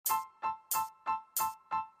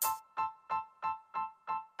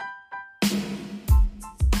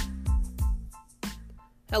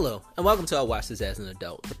Hello, and welcome to I Watched This as an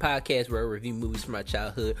Adult, the podcast where I review movies from my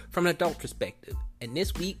childhood from an adult perspective. And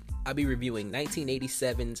this week, I'll be reviewing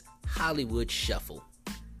 1987's Hollywood Shuffle.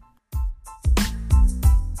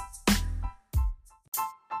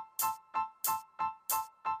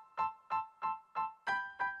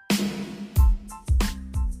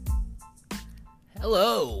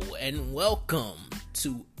 Hello, and welcome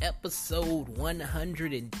to episode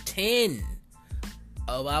 110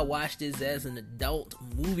 of I Watched This as an Adult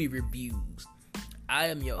movie reviews. I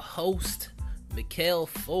am your host, Mikhail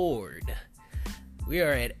Ford. We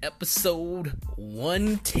are at episode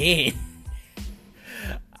 110.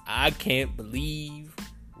 I can't believe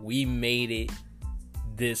we made it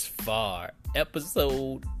this far.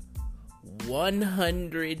 Episode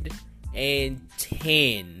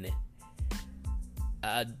 110.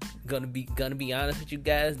 Gonna be honest with you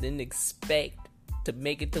guys, didn't expect to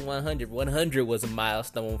make it to 100. 100 was a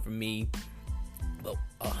milestone for me, but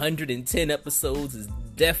 110 episodes is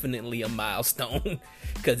definitely a milestone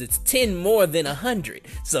because it's 10 more than 100.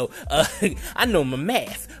 So I know my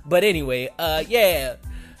math, but anyway, today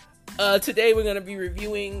we're gonna be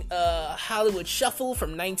reviewing Hollywood Shuffle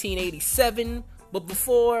from 1987. But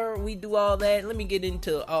before we do all that, let me get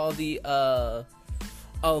into all the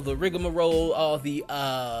rigmarole, all the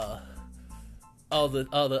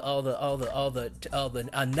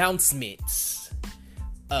announcements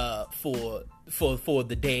for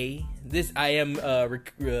the day. This I am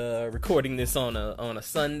recording this on a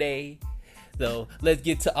Sunday, so let's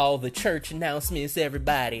get to all the church announcements.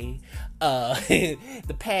 Everybody,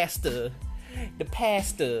 the pastor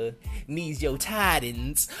needs your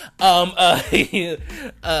tidings.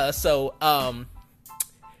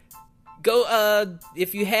 Go,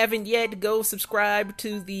 if you haven't yet, go subscribe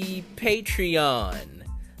to the Patreon.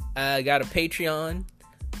 I got a Patreon.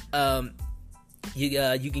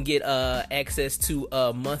 You can get access to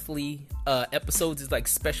monthly episodes. It's like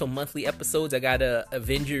special monthly episodes. I got a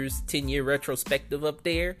Avengers 10-year retrospective up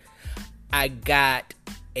there. I got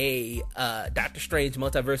a Doctor Strange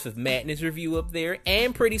Multiverse of Madness review up there.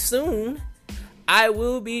 And pretty soon, I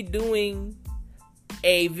will be doing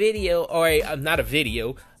a video, or not a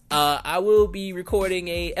video, I will be recording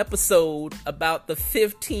a episode about the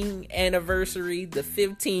 15-year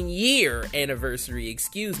anniversary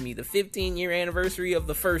of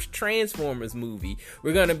the first Transformers movie.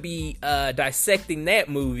 We're gonna be dissecting that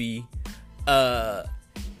movie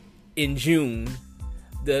in June.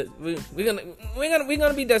 We're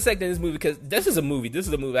gonna be dissecting this movie because this is a movie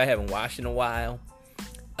I haven't watched in a while,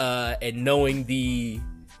 and knowing the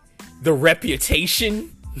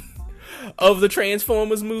reputation of the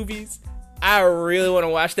Transformers movies, I really want to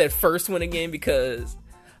watch that first one again because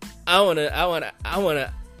I want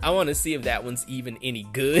to see if that one's even any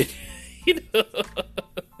good.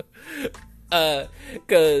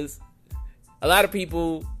 Because a lot of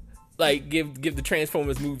people like give the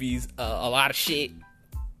Transformers movies a lot of shit.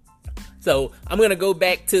 So I'm gonna go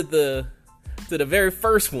back to the very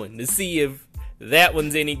first one to see if that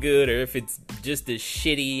one's any good or if it's just as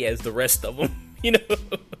shitty as the rest of them.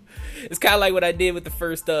 It's kind of like what I did with the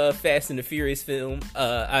first Fast and the Furious film.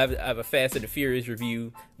 I have a Fast and the Furious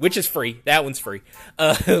review, which is free. That one's free.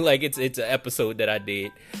 Like it's an episode that I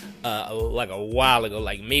did like a while ago,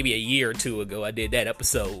 like maybe a year or two ago. I did that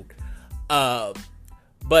episode. So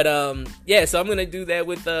I'm gonna do that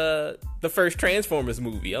with the first Transformers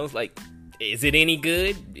movie. I was like, is it any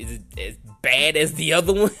good? Is it as bad as the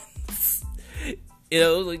other ones?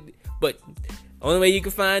 But only way you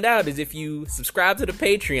can find out is if you subscribe to the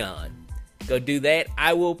Patreon. Go do that.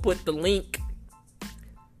 I will put the link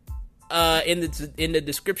in the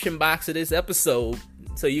description box of this episode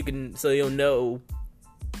so you'll know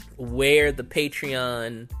where the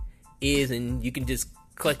Patreon is, and you can just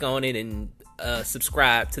click on it and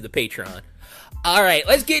subscribe to the Patreon. All right,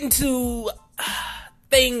 let's get into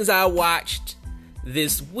things I watched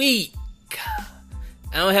this week.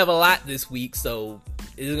 I don't have a lot this week, so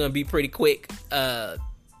this is gonna be pretty quick.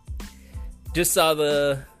 Just saw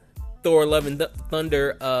the Thor: Love and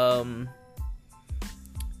Thunder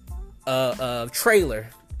trailer.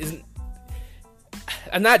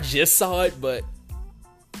 I not just saw it, but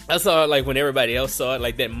I saw it like when everybody else saw it,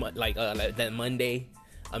 like that Monday.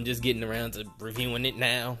 I'm just getting around to reviewing it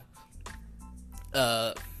now.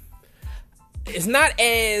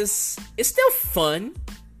 It's still fun,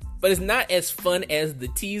 but it's not as fun as the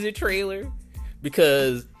teaser trailer.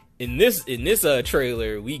 Because in this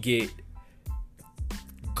trailer we get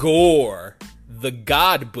Gore, the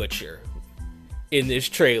God Butcher, in this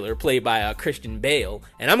trailer, played by Christian Bale,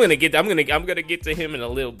 and I'm gonna get to him in a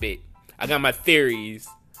little bit. I got my theories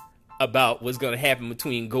about what's gonna happen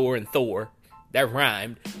between Gore and Thor That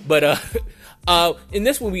rhymed. But in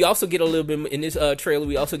this one, we also get a little bit, in this trailer,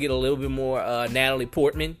 we also get a little bit more Natalie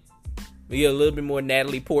Portman. We get a little bit more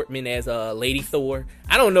Natalie Portman as Lady Thor.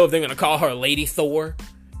 I don't know if they're going to call her Lady Thor,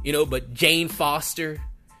 but Jane Foster,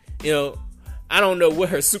 I don't know what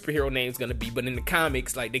her superhero name is going to be, but in the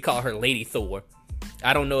comics, like, they call her Lady Thor.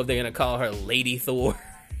 I don't know if they're going to call her Lady Thor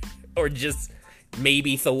or just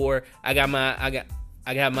maybe Thor. I got my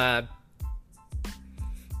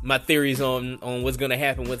theories on what's going to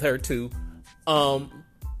happen with her too. And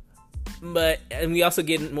we also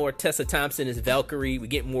get more Tessa Thompson as Valkyrie. We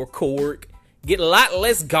get more Korg. Get a lot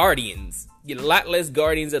less Guardians. Get a lot less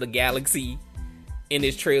Guardians of the Galaxy in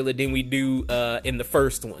this trailer than we do in the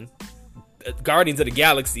first one. Guardians of the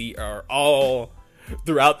Galaxy are all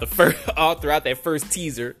throughout that first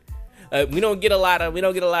teaser. We don't get a lot of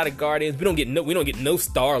Guardians. We don't get no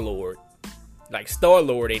Star-Lord. Like,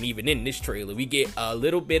 Star-Lord ain't even in this trailer. We get a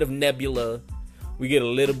little bit of Nebula. We get a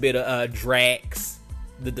little bit of Drax,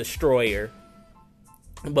 the Destroyer.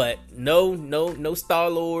 But no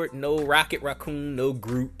Star-Lord, no Rocket Raccoon, no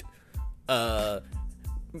Groot. We're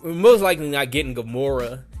most likely not getting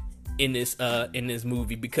Gamora in this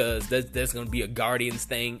movie, because that's gonna be a Guardians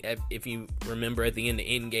thing. If you remember, at the end of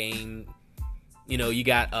Endgame, you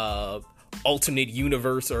got alternate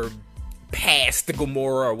universe or past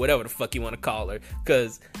Gamora or whatever the fuck you want to call her,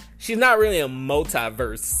 because she's not really a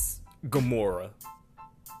multiverse Gamora.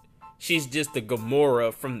 She's just a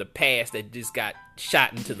Gamora from the past that just got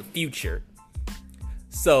shot into the future.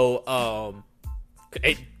 So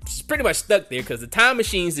she's pretty much stuck there because the time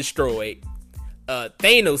machine's destroyed.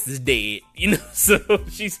 Thanos is dead, so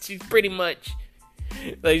she's pretty much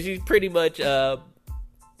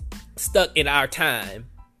stuck in our time,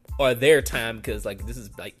 or their time, because like this is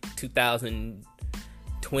like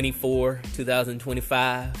 2024,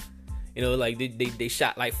 2025. Like they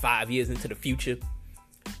shot like 5 years into the future,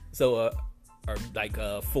 so or like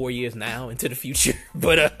 4 years now into the future,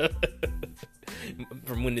 but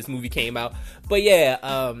from when this movie came out. But yeah,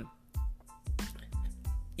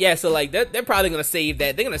 so like they're probably gonna save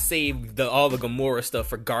that. They're gonna save all the Gamora stuff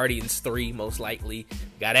for Guardians 3, most likely.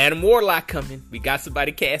 Got Adam Warlock coming. We got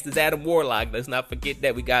somebody cast as Adam Warlock. Let's not forget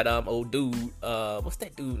that. We got old dude. What's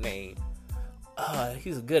that dude name?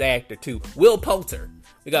 He's a good actor too. Will Poulter.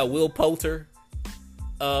 We got Will Poulter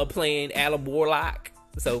playing Adam Warlock.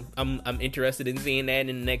 So I'm interested in seeing that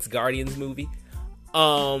in the next Guardians movie.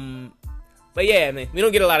 But yeah, man, we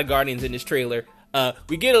don't get a lot of Guardians in this trailer.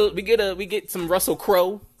 We get some Russell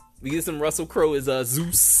Crowe. We get some Russell Crowe as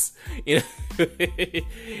Zeus. It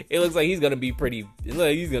looks like he's gonna be pretty.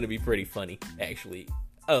 He's gonna be pretty funny, actually.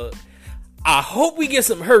 I hope we get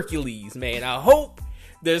some Hercules, man. I hope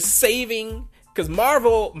they're saving, because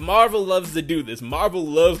Marvel loves to do this. Marvel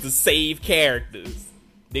loves to save characters.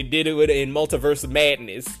 They did it in Multiverse of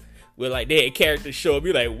Madness, where like they had characters show up.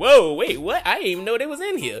 You're like, whoa, wait, what? I didn't even know they was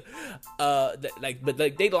in here. But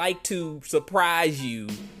they like to surprise you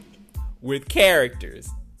with characters.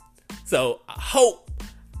 So I hope,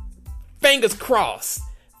 fingers crossed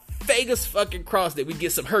fucking crossed, that we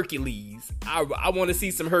get some Hercules. I want to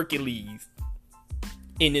see some Hercules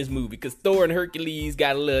in this movie, because Thor and Hercules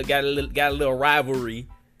got a little rivalry.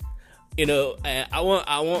 And I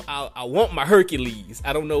want my Hercules.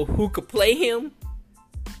 I don't know who could play him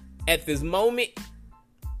at this moment,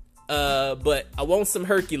 but I want some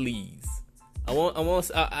Hercules.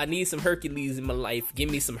 I need some Hercules in my life. Give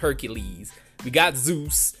me some Hercules. We got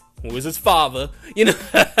Zeus, who is his father.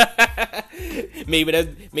 Maybe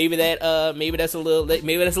that's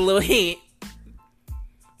a little hint.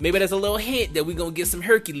 Maybe that's a little hint that we gonna get some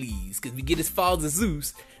Hercules, because we get his father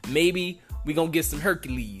Zeus. Maybe we gonna get some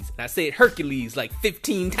Hercules. And I said Hercules like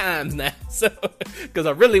 15 times now, so because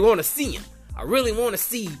I really want to see him. I really want to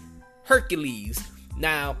see Hercules.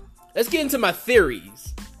 Now, let's get into my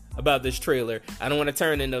theories about this trailer. I don't want to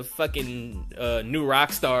turn into fucking new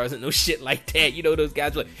rock stars and no shit like that. Those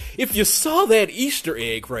guys are like, if you saw that Easter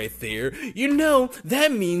egg right there, that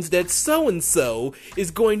means that so-and-so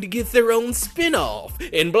is going to get their own spin-off.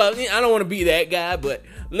 And blah. I don't want to be that guy, but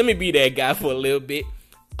let me be that guy for a little bit.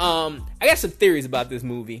 I got some theories about this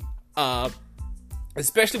movie.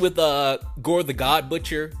 Especially with Gore the God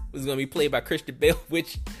Butcher, who's going to be played by Christian Bale,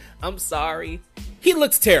 which, I'm sorry, he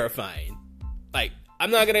looks terrifying. Like, I'm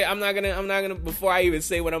not gonna, before I even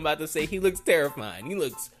say what I'm about to say, he looks terrifying. He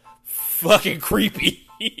looks fucking creepy.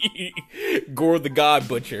 Gore the God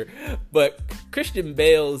Butcher. But Christian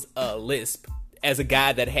Bale's lisp, as a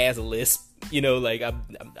guy that has a lisp, like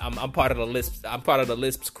I'm part of the lisp. I'm part of the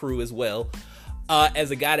lisps crew as well. As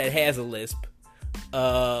a guy that has a lisp,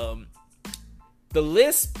 the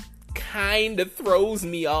lisp kind of throws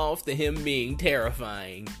me off to him being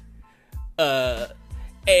terrifying. And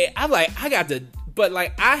I'm like,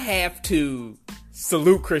 I have to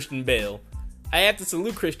salute Christian Bale. I have to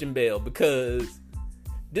salute Christian Bale because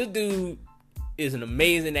this dude is an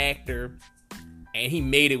amazing actor, and he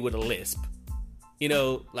made it with a lisp. You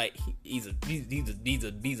know, like he's a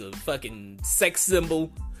fucking sex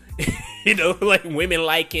symbol. You know, like women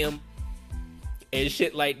like him and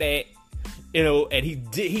shit like that. You know, and he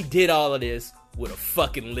did all of this with a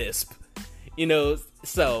fucking lisp. You know,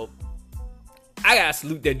 so I gotta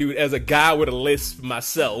salute that dude as a guy with a lisp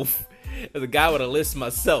myself. As a guy with a lisp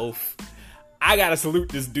myself, I gotta salute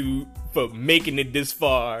this dude for making it this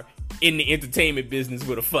far in the entertainment business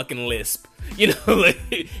with a fucking lisp. You know,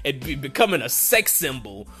 like, and becoming a sex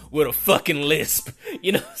symbol with a fucking lisp.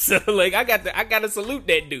 You know, so like I gotta salute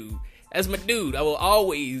that dude. That's my dude. I will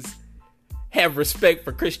always have respect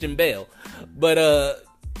for Christian Bale. But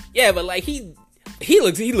yeah, but like he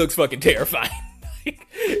looks fucking terrifying.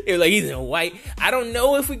 Like he's in white. I don't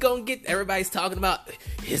know if we gonna get. Everybody's talking about,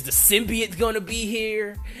 is the symbiote gonna be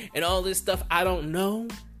here and all this stuff. I don't know.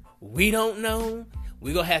 We don't know.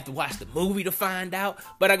 We gonna have to watch the movie to find out.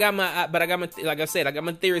 But I got my like I said, I got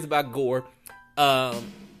my theories about Gore.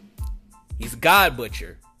 He's a god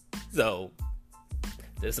butcher, so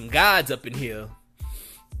there's some gods up in here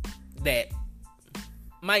that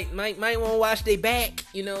might want to watch their back.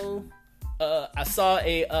 You know, I saw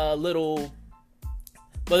a little.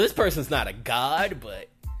 Well, this person's not a god, but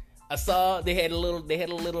I saw they had a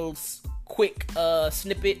little quick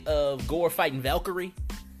snippet of Gore fighting Valkyrie.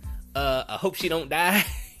 I hope she don't die.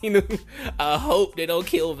 You know, I hope they don't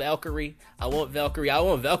kill Valkyrie. I want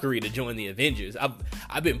Valkyrie to join the Avengers.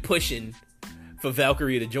 I've been pushing for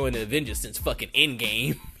Valkyrie to join the Avengers since fucking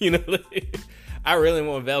Endgame. You know, I really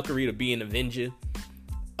want Valkyrie to be an Avenger.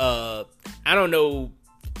 I don't know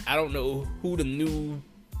who the new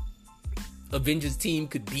Avengers team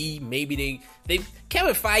could be. Maybe they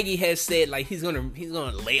Kevin Feige has said like he's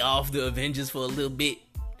gonna lay off the Avengers for a little bit.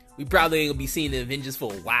 We probably ain't gonna be seeing the Avengers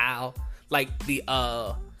for a while. Like the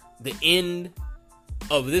end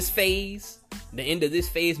of this phase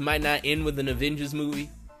might not end with an Avengers movie.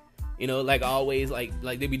 You know, like always, like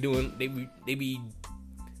they be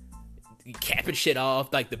capping shit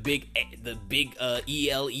off, like the big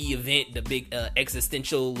ELE event, the big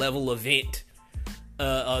existential level event,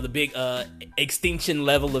 the big extinction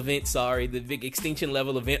level event. Sorry, the big extinction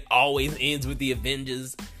level event always ends with the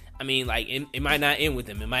Avengers. I mean, like, it might not end with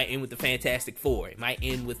them. It might end with the Fantastic Four. It might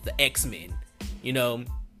end with the X-Men. You know,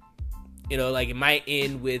 like, it might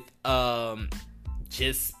end with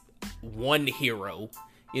just one hero.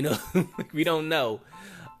 You know, we don't know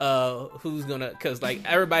who's gonna, because like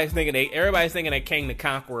everybody's thinking that Kang the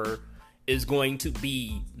Conqueror is going to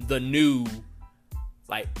be the new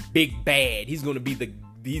like big bad. He's gonna be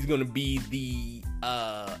the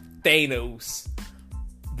Thanos,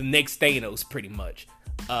 the next Thanos, pretty much.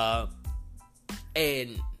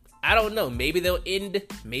 And I don't know. Maybe they'll end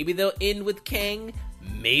with Kang.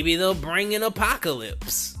 Maybe they'll bring in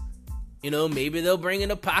Apocalypse. You know, maybe they'll bring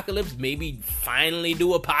in Apocalypse. Maybe finally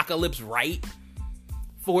do Apocalypse right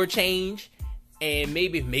for a change. And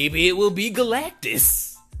maybe it will be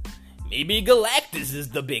Galactus. Maybe Galactus is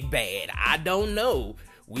the big bad. I don't know.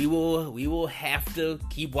 We will have to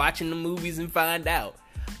keep watching the movies and find out.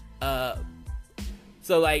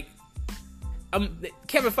 So like,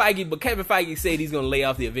 Kevin Feige said he's gonna lay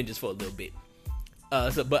off the Avengers for a little bit.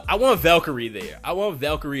 But I want Valkyrie there. I want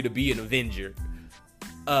Valkyrie to be an Avenger.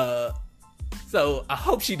 So I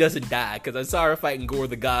hope she doesn't die, because I saw her fighting Gore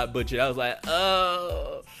the God Butcher. I was like,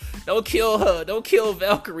 oh, don't kill her. Don't kill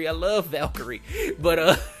Valkyrie. I love Valkyrie.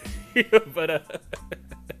 But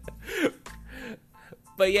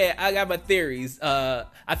yeah, I got my theories. I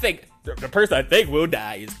think the person I think will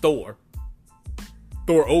die is Thor.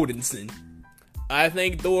 Thor Odinson. I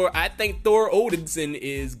think Thor Odinson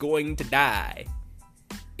is going to die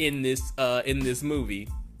in this movie.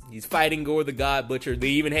 He's fighting Gore the God Butcher. They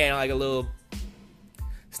even had like a little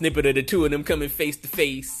snippet of the two of them coming face to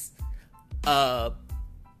face.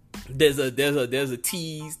 There's a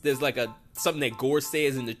tease. There's like something that Gore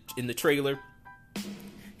says in the trailer.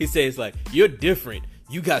 He says like, "You're different.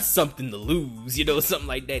 You got something to lose." You know, something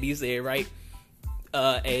like that. He said, right?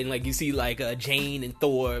 And like you see like Jane and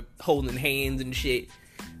Thor holding hands and shit.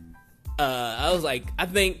 I was like, I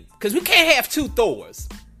think, because we can't have two Thors.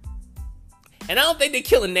 And I don't think they're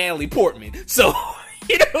killing Natalie Portman. So,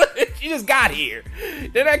 you know, she just got here.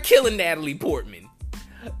 They're not killing Natalie Portman.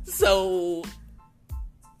 So,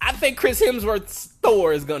 I think Chris Hemsworth's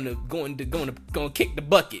Thor is gonna kick the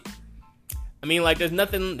bucket. I mean, like, there's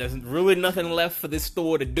really nothing left for this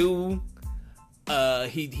Thor to do.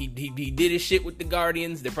 He did his shit with the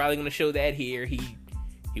Guardians. They're probably gonna show that here. He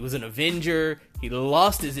was an Avenger. He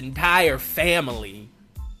lost his entire family.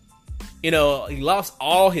 You know, he lost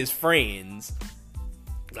all his friends.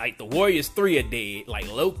 Like, the Warriors 3 are dead.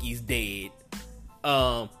 Like, Loki's dead.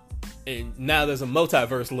 And now there's a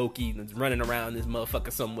multiverse Loki that's running around this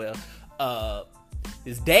motherfucker somewhere.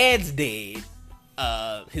 His dad's dead.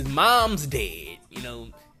 His mom's dead. You know,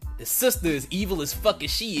 his sister, as evil as fuck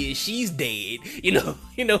as she is, she's dead.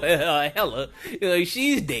 Hela,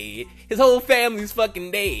 she's dead. His whole family's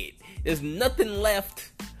fucking dead. There's nothing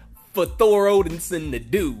left for Thor Odinson to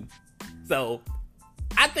do. So,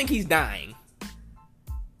 I think he's dying.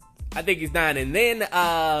 And then,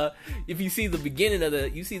 if you see the beginning of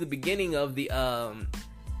the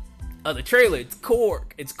trailer, it's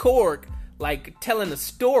Korg, like, telling a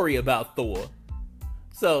story about Thor.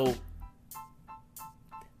 So,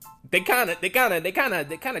 they kind of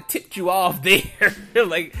tipped you off there.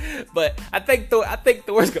 Like, but I think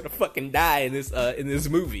Thor's gonna fucking die in this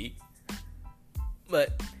movie.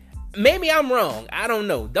 But maybe I'm wrong. I don't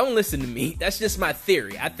know. Don't listen to me. That's just my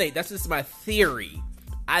theory. I think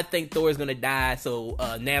Thor's gonna die so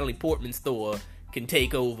Natalie Portman's Thor can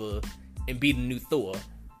take over and be the new Thor.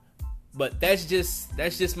 But that's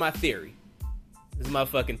just my theory. This is my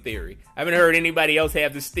fucking theory. I haven't heard anybody else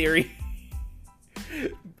have this theory.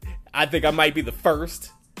 I think I might be the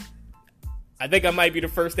first.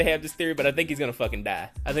 to have this theory, but I think he's gonna fucking die.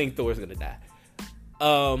 I think Thor's gonna die.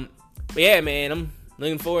 But yeah, man, I'm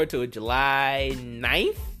looking forward to it. July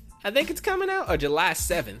 9th, I think it's coming out, or July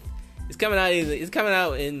 7th. It's coming out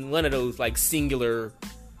in one of those, like, singular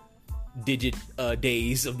digit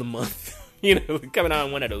days of the month. Coming out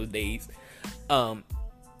on one of those days.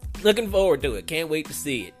 Looking forward to it. Can't wait to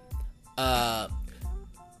see it. Now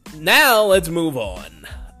let's move on.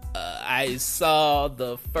 I saw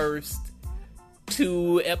the first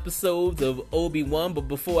 2 episodes of Obi-Wan, but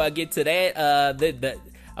before I get to that,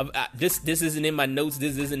 this isn't in my notes.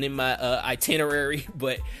 This isn't in my itinerary,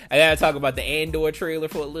 but I gotta talk about the Andor trailer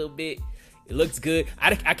for a little bit. It looks good.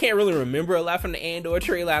 I can't really remember a lot from the Andor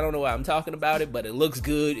trailer. I don't know why I'm talking about it, but it looks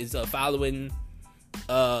good. It's following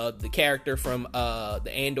the character from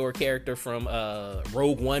the Andor character from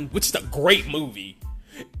Rogue One, which is a great movie.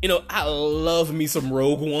 I love me some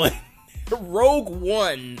Rogue One. Rogue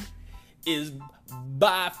One is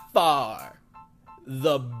by far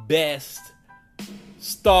the best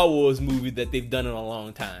Star Wars movie that they've done in a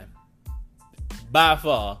long time. By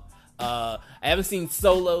far. I haven't seen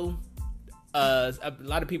Solo. A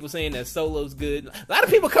lot of people saying that Solo's good. A lot of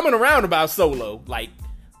people coming around about Solo. Like,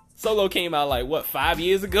 Solo came out 5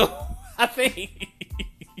 years ago? I think.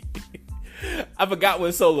 I forgot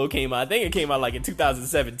when Solo came out. I think it came out in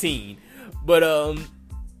 2017. But a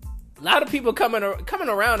lot of people coming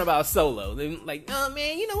around about Solo. They're like, oh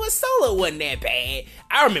man, you know what? Solo wasn't that bad.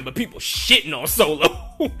 I remember people shitting on Solo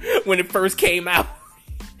when it first came out.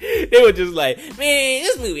 They were just like, man,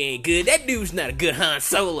 this movie ain't good. That dude's not a good Han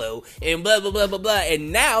Solo. And blah, blah, blah, blah, blah.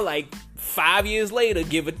 And now, 5 years later,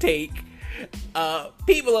 give or take,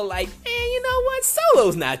 people are like, man, you know what?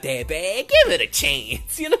 Solo's not that bad. Give it a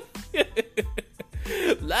chance, A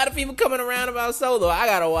lot of people coming around about Solo. I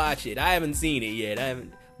gotta watch it. I haven't seen it yet.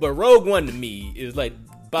 But Rogue One to me is by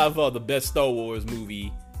far the best Star Wars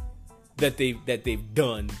movie that they've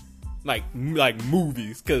done. Like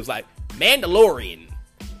movies. Cause Mandalorian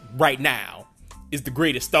right now is the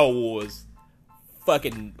greatest Star Wars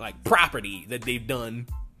fucking property that they've done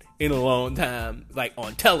in a long time.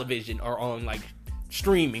 On television or on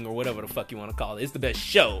streaming or whatever the fuck you want to call it. It's the best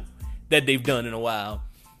show that they've done in a while.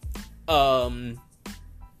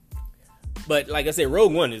 But like I said,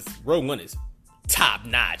 Rogue One is top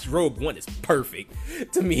notch. Rogue One is perfect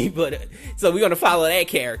to me. But so we're gonna follow that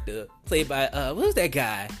character played by who's that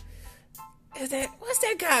guy? What's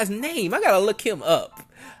that guy's name? I gotta look him up.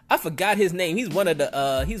 I forgot his name. He's one of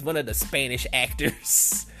the Spanish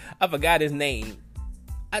actors. I forgot his name.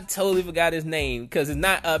 I totally forgot his name because it's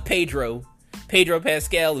not Pedro. Pedro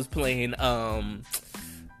Pascal is playing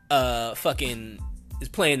is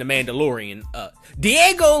playing the Mandalorian.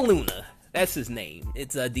 Diego Luna. That's his name.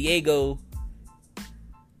 It's Diego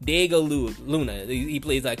Luna. He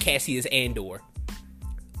plays Cassius Andor.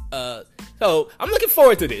 So I'm looking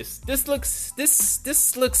forward to this. This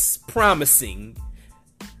looks promising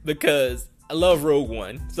because I love Rogue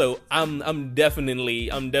One. So I'm definitely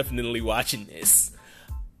watching this.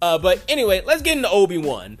 But anyway, let's get into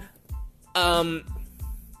Obi-Wan. I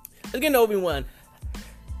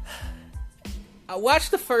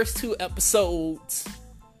watched the first 2 episodes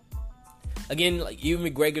again, like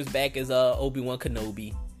Ewan McGregor's back as Obi-Wan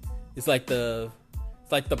Kenobi. It's like the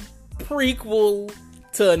prequel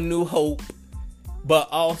to A New Hope, but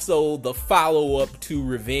also the follow-up to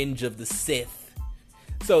Revenge of the Sith.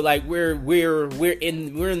 So like we're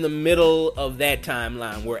in the middle of that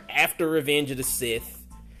timeline. We're after Revenge of the Sith,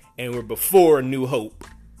 and we're before A New Hope.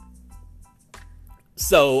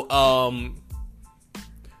 So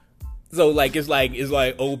like it's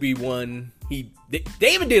like Obi-Wan. They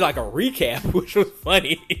even did like a recap, which was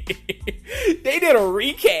funny. They did a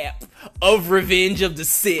recap of Revenge of the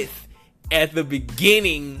Sith at the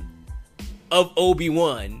beginning of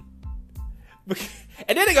Obi-Wan.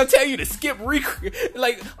 And then they're gonna tell you to skip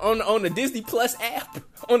like on the Disney Plus app,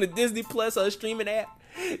 on the Disney Plus streaming app.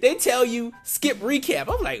 They tell you skip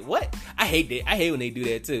recap. I'm like, what? I hate that. I hate when they do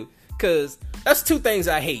that too. Cause that's two things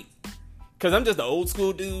I hate. Cause I'm just an old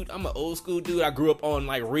school dude. I'm an old school dude. I grew up on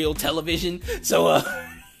like real television. So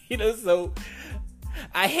so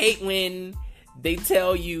I hate when they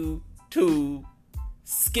tell you to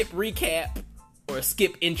skip recap or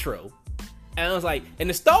skip intro. And I was like, and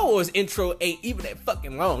the Star Wars intro ain't even that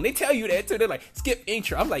fucking long. They tell you that too. They're like, skip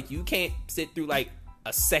intro. I'm like, you can't sit through like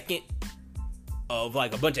a second of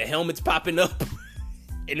like a bunch of helmets popping up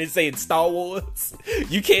and then saying Star Wars.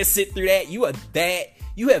 You can't sit through that. You have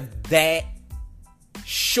that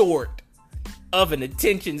short of an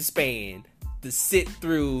attention span to sit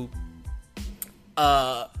through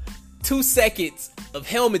 2 seconds of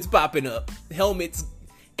helmets popping up, helmets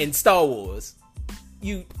and Star Wars.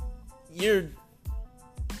 You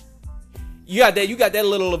got that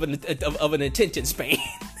little of an attention span.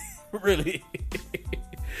 Really.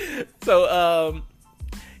 So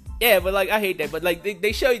yeah, but like I hate that. But like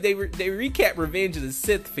they show you, they recap Revenge of the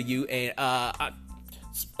Sith for you, and I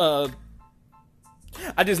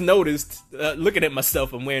just noticed looking at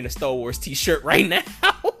myself, I'm wearing a Star Wars t-shirt right now.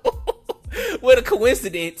 What a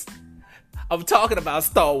coincidence. I'm talking about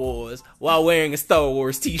Star Wars while wearing a Star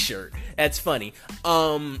Wars t-shirt. That's funny.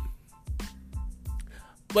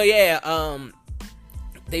 But yeah,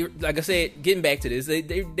 they, like I said, getting back to this, they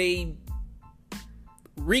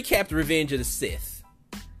recapped Revenge of the Sith,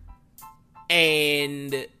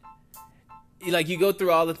 and like you go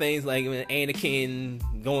through all the things like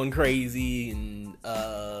Anakin going crazy, and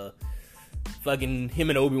fucking him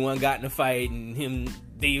and Obi-Wan got in a fight, and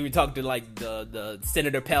they talked to like the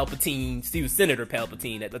Senator Palpatine. He was Senator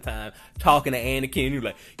Palpatine at the time, talking to Anakin. He was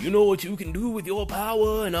like, you know what you can do with your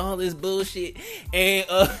power and all this bullshit. And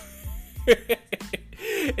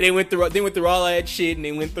and they went through all that shit, and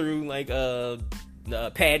they went through like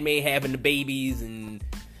Padme having the babies, and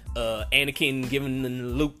Anakin giving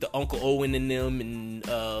Luke the Uncle Owen and them, and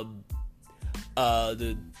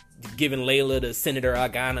giving Layla to Senator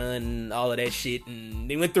Organa and all of that shit, and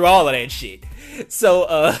they went through all of that shit.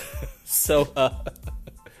 So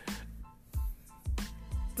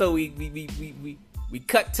we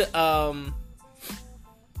cut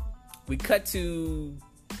to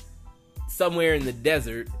somewhere in the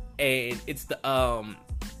desert, and it's the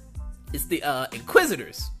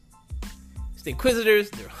Inquisitors. It's the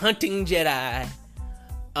Inquisitors. They're hunting Jedi.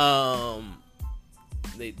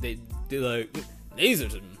 They like, these are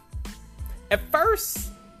some. At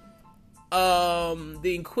first, the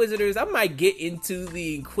Inquisitors, I might get into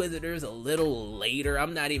the Inquisitors a little later.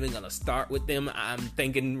 I'm not even gonna start with them, I'm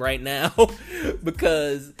thinking right now,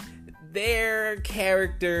 because they're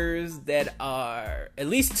characters that are, at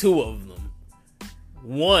least two of them.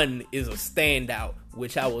 One is a standout,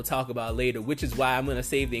 which I will talk about later, which is why I'm gonna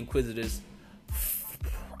save the Inquisitors.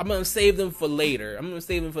 I'm gonna save them for later. I'm gonna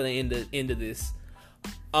save them for the end of this.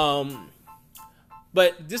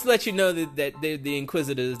 But just to let you know that they're the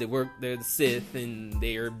Inquisitors, they're the Sith, and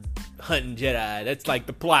they're hunting Jedi. That's like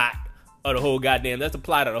the plot of the whole goddamn. That's the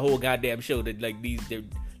plot of the whole goddamn show. That like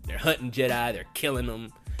they're hunting Jedi, they're killing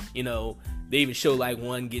them. You know, they even show like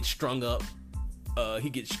one gets strung up. He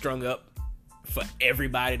gets strung up for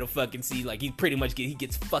everybody to fucking see. Like he pretty much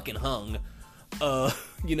gets fucking hung.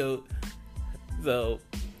 You know. So,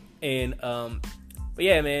 and but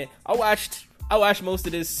yeah, man, I watched most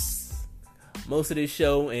of this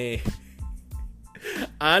show, and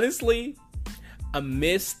honestly, I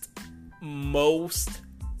missed most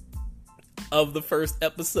of the first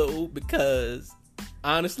episode because,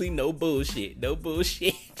 honestly, no bullshit. This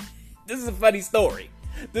is a funny story.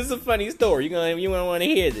 You're gonna want to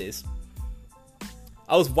hear this.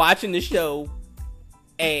 I was watching the show,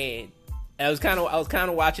 and I was kind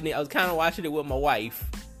of watching it with my wife,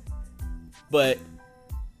 but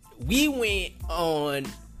we went on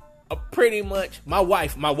pretty much, my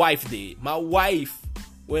wife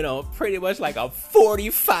went on pretty much like a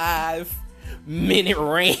 45-minute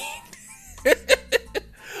rant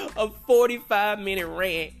A 45-minute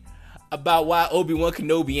rant about why Obi-Wan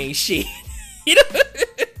Kenobi ain't shit. You know?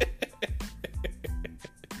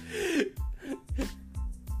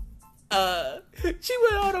 She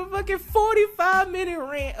went on a fucking 45-minute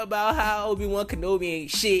rant about how Obi-Wan Kenobi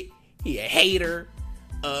ain't shit. He a hater.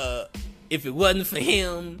 If it wasn't for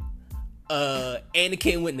him,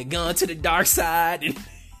 Anakin wouldn't have gone to the dark side.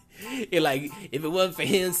 And like, if it wasn't for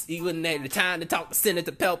him, he wouldn't have the time to talk to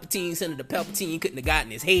Senator Palpatine. Senator Palpatine couldn't have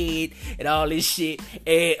gotten his head and all this shit.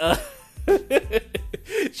 And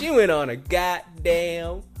she went on a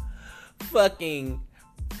goddamn fucking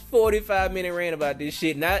 45-minute rant about this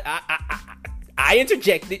shit. And I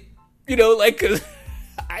interjected, you know, like, cause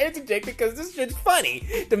I interjected because this shit's funny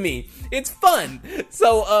to me. It's fun.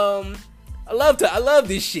 So I love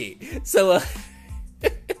this shit. So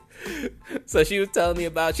so she was telling me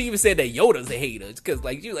about, she even said that Yoda's a hater, because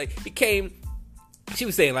like she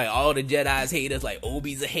was saying like all the Jedi's haters, like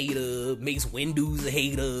Obi's a hater, Mace Windu's a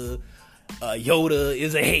hater, Yoda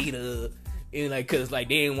is a hater, and like, cause like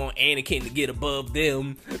they didn't want Anakin to get above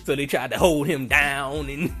them, so they tried to hold him down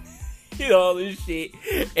and you know, all this shit.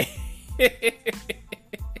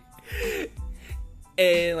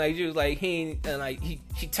 And like she was like she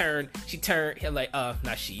turned like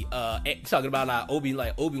talking about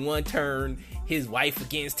like Obi-Wan turned his wife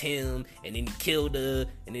against him, and then he killed her,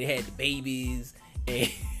 and then had the babies, and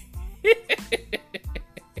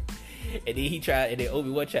and then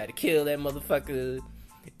Obi-Wan tried to kill that motherfucker,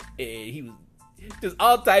 and he was just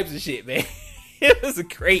all types of shit, man. It was a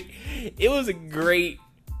great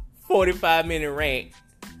 45-minute rant.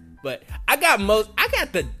 But I got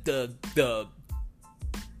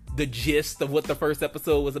the gist of what the first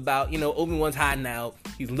episode was about. You know, Obi-Wan's hiding out.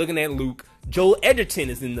 He's looking at Luke. Joel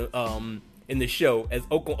Edgerton is in the show as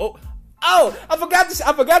Uncle. Oh, I forgot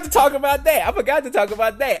to talk about that.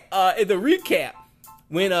 In the recap,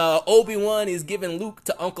 when Obi-Wan is giving Luke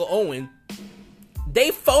to Uncle Owen,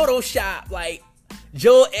 they Photoshop like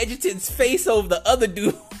Joel Edgerton's face over the other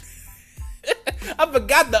dude. I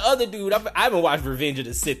forgot the other dude. I haven't watched Revenge of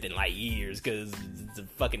the Sith in like years because it's a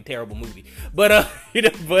fucking terrible movie. But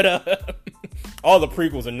all the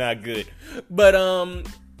prequels are not good. But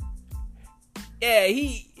yeah,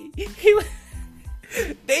 they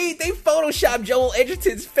photoshopped Joel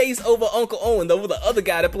Edgerton's face over Uncle Owen, over the other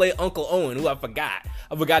guy that played Uncle Owen, who I forgot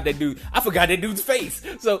that dude. I forgot that dude's face.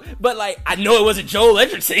 So, but like, I know it wasn't Joel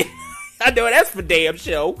Edgerton. I know that's for damn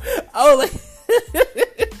sure. Oh, like.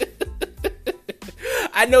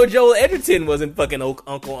 I know Joel Edgerton wasn't fucking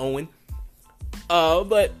Uncle Owen.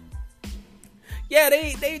 But yeah,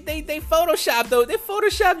 they photoshopped though. They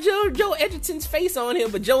photoshopped Joel Edgerton's face on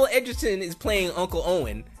him, but Joel Edgerton is playing Uncle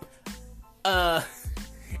Owen. And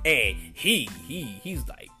he's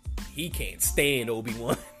like, he can't stand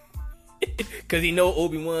Obi-Wan because he know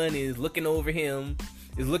Obi-Wan is looking over him,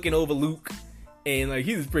 is looking over Luke, and like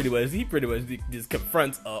he pretty much just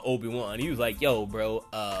confronts Obi-Wan. He was like, "Yo, bro,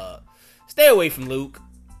 stay away from Luke."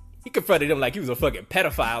 He confronted him like he was a fucking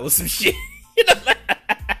pedophile or some shit. You know,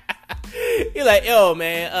 he's like, "Yo,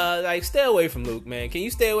 man, like stay away from Luke, man. Can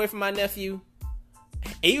you stay away from my nephew?"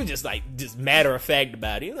 And he was just matter of fact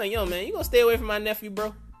about it. He was like, "Yo, man, you gonna stay away from my nephew,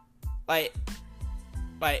 bro? Like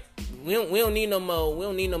we don't need no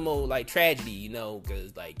more like tragedy, you know,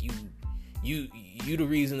 because like you the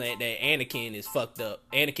reason that Anakin is fucked up.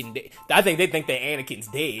 I think they think that Anakin's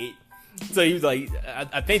dead." So he was like,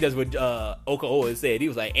 I think that's what Oka said. He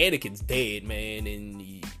was like, "Anakin's dead, man, and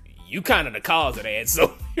you kind of the cause of that."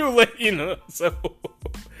 So he was like, you know, so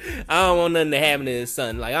I don't want nothing to happen to his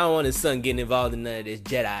son. Like, I don't want his son getting involved in none of this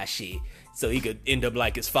Jedi shit, so he could end up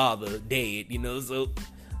like his father, dead, you know. So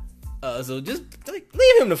just like,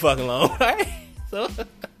 leave him the fuck alone, right? So,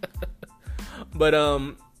 but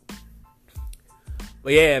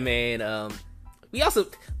yeah, man. We also,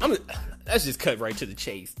 let's just cut right to the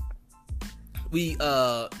chase. We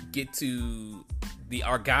get to the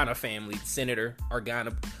Organa family, Senator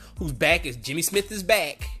Organa, who's back as Jimmy Smith is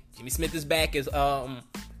back. Jimmy Smith is back as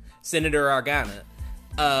Senator Organa.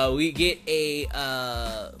 We get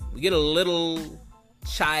a little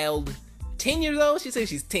child, 10 years old. She says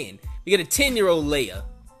she's 10. We get a 10-year-old Leia,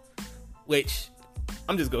 which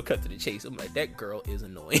I'm just gonna cut to the chase. I'm like, that girl is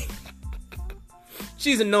annoying.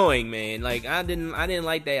 She's annoying, man. Like, I didn't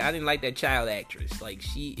like that. I didn't like that child actress. Like,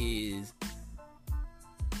 she is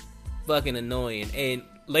fucking annoying. And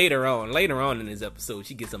later on in this episode,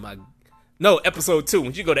 she gets on my... No, episode 2.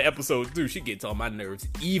 When she go to episode 2, she gets on my nerves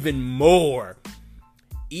even more.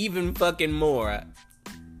 Even fucking more.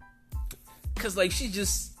 Cause like she's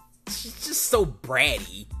just so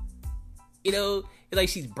bratty. You know, like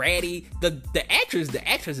she's bratty. The actress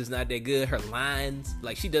is not that good. Her lines,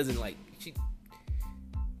 like she doesn't like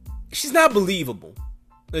she's not believable.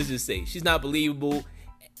 Let's just say she's not believable.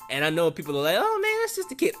 And I know people are like, oh man, that's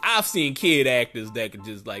just a kid. I've seen kid actors that could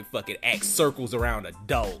just like fucking act circles around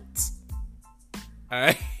adults.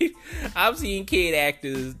 Alright? I've seen kid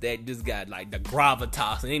actors that just got like the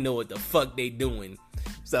gravitas and they know what the fuck they doing.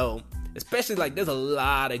 So, especially like there's a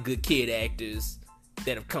lot of good kid actors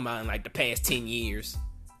that have come out in like the past 10 years.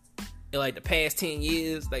 In like the past 10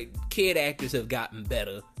 years, like kid actors have gotten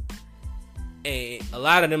better. And a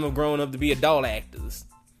lot of them have grown up to be adult actors.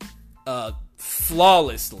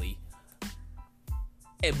 Flawlessly.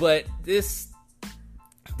 But this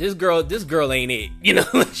girl ain't it. You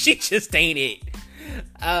know, she just ain't it.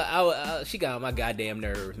 She got on my goddamn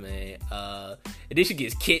nerves, man. And then she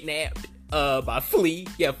gets kidnapped by Flea.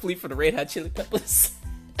 Yeah, Flea from the Red Hot Chili Peppers.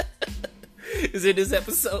 Is in this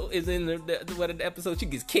episode? Is in one of the episodes she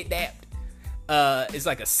gets kidnapped? It's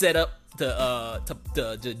like a setup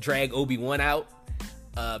to drag Obi-Wan out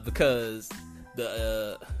because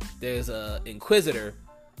there's a Inquisitor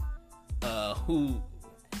who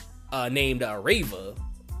named Reva,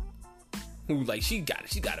 who like she got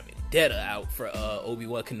a vendetta out for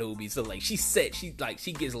Obi-Wan Kenobi. So like she gets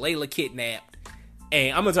Layla kidnapped,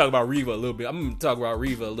 and I'm gonna talk about Reva a little bit. I'm gonna talk about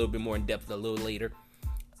Reva a little bit more in depth a little later.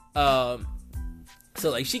 So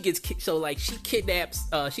like she gets Layla kidnapped,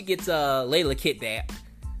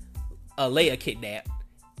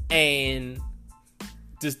 and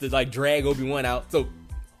just to like drag Obi-Wan out. So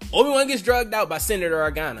Obi-Wan gets drugged out by Senator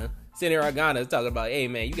Organa. Senator Organa is talking about, hey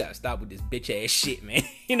man, you gotta stop with this bitch ass shit, man.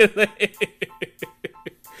 You know,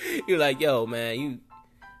 you're like, yo man,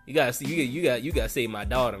 you gotta save my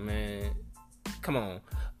daughter, man. Come on.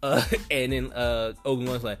 And then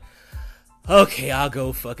Obi-Wan's like, okay, I'll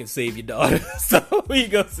go fucking save your daughter. So he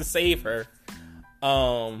goes to save her.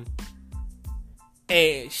 And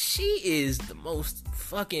she is the most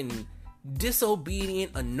fucking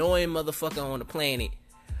disobedient, annoying motherfucker on the planet.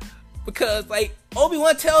 Because, like,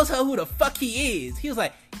 Obi-Wan tells her who the fuck he is. He was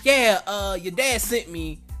like, yeah, your dad sent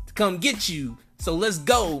me to come get you, so let's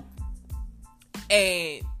go.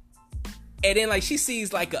 And then, like, she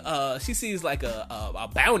sees like a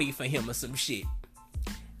bounty for him or some shit.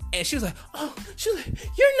 And she was like,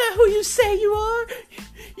 you're not who you say you are.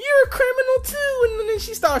 You're a criminal too. And then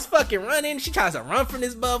she starts fucking running. She tries to run from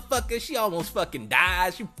this motherfucker. She almost fucking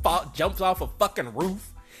dies. She jumps off a fucking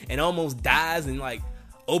roof and almost dies. And like,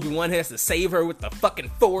 Obi-Wan has to save her with the fucking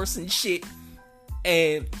force and shit.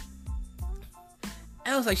 And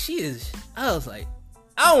I was like, I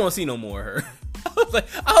don't want to see no more of her. I was like,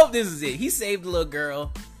 I hope this is it. He saved the little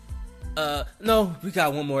girl. No, we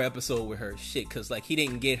got one more episode with her. Shit, cause like he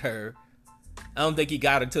didn't get her. I don't think he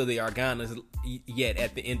got her till the Organas yet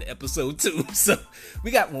at the end of episode 2. So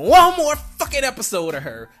we got one more fucking episode of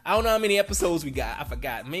her. I don't know how many episodes we got. I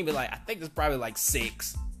forgot. Maybe like, I think it's probably like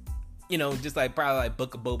 6. You know, just like probably like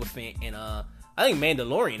Book of Boba Fett and I think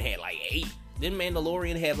Mandalorian had like 8. Didn't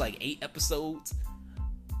Mandalorian have like 8 episodes?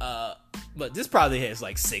 But this probably has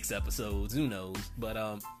like 6 episodes. Who knows? But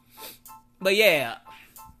yeah.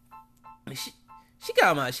 She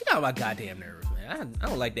got on my goddamn nerves, man. I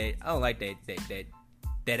don't like that. I don't like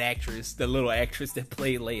that actress, the little actress that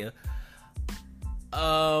played Leia.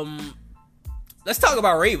 Let's talk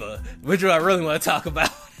about Reva, which I really want to talk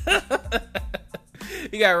about.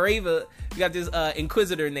 You got Reva. You got this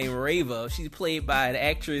Inquisitor named Reva. She's played by an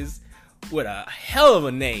actress with a hell of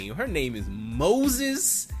a name. Her name is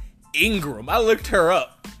Moses Ingram. I looked her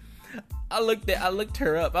up. I looked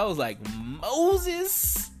her up. I was like,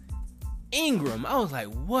 Moses Ingram. I was like,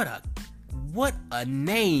 what a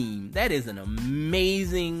name. That is an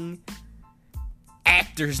amazing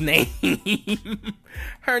actor's name.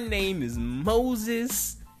 Her name is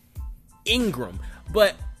Moses Ingram.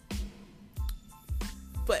 But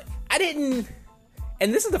I didn't,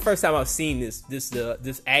 and this is the first time I've seen this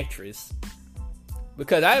actress,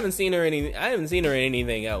 because I haven't seen her in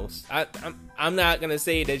anything else. I'm not gonna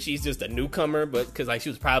say that she's just a newcomer, but because like she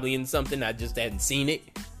was probably in something I just hadn't seen it.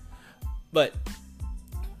 But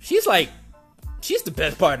she's the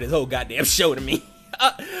best part of this whole goddamn show to me.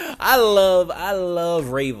 I love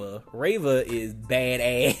Reva. Reva is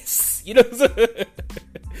badass. You know what I'm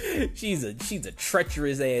saying? She's a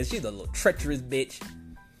treacherous ass. She's a little treacherous bitch.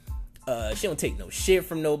 She don't take no shit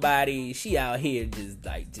from nobody. She out here just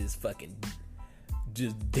deading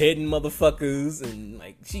motherfuckers, and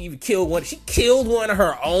like she even killed one. She killed one of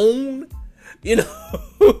her own. You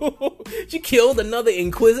know, she killed another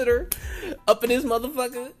Inquisitor up in this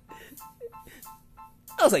motherfucker.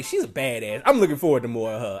 I was like, she's a badass. I'm looking forward to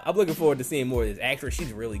more of her. I'm looking forward to seeing more of this actress.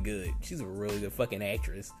 She's really good. She's a really good fucking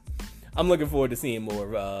actress. I'm looking forward to seeing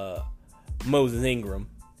more of Moses Ingram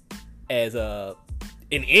as in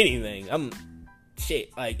anything.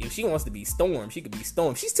 Like, if she wants to be Storm, she could be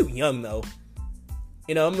Storm. She's too young though.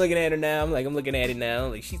 You know, I'm looking at her now. I'm looking at it now.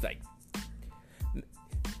 Like, she's like,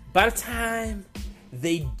 by the time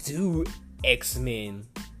they do X-Men,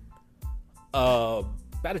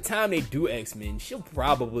 she'll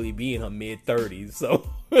probably be in her mid-30s. So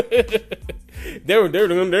they're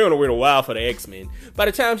gonna wait a while for the X-Men. By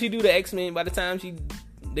the time she do the X-Men,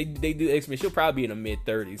 they do X-Men, she'll probably be in her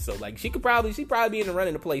mid-30s. So like, she'd probably be in the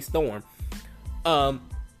running to play Storm.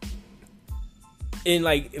 In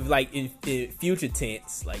future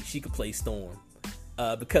tense, like, she could play Storm.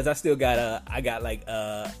 Because I still got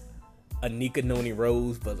Anika Noni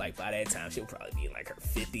Rose, but like by that time she'll probably be in like her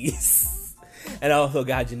 50s. And I also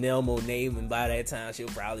got Janelle Monáe, and by that time she'll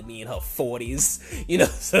probably be in her 40s. You know,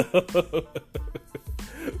 so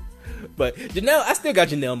but I still got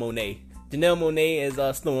Janelle Monáe. Janelle Monáe as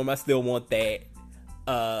Storm. I still want that.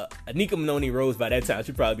 Anika Noni Rose, by that time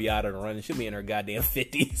she'll probably be out of the running. She'll be in her goddamn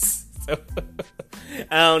 50s. So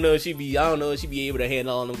I don't know if she'd be able to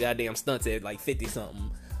handle all them goddamn stunts at like 50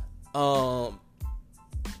 something. But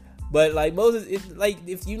like Moses,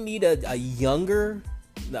 if you need a younger,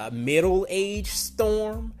 middle-aged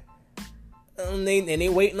Storm, and they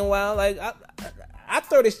waiting a while, like I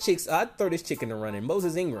throw this chick in the running.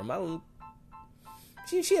 Moses Ingram,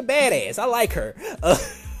 she a badass. I like her.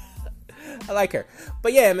 I like her.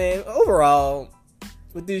 But yeah, man, overall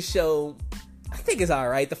with this show, I think it's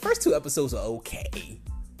alright. The first 2 episodes are okay.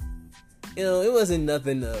 You know, it wasn't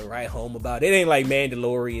nothing to write home about. It ain't like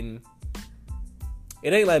Mandalorian.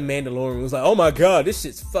 It was like, oh my god, this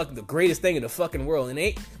shit's fucking the greatest thing in the fucking world.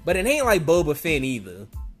 But it ain't like Boba Fett either,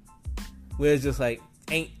 where it's just like,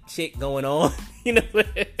 ain't shit going on. You know,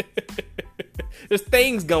 there's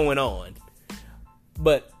things going on.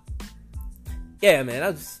 But yeah, man,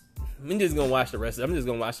 I'm just gonna watch the rest of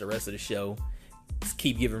the show. Just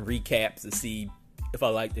keep giving recaps to see if I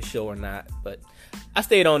like the show or not. But I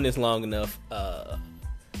stayed on this long enough. I'm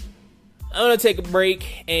going to take a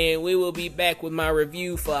break, and we will be back with my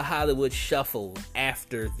review for Hollywood Shuffle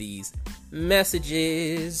after these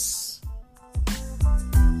messages.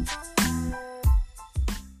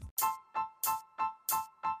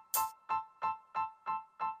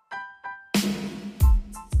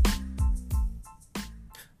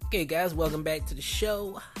 Okay, guys, welcome back to the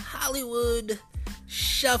show, Hollywood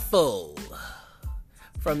Shuffle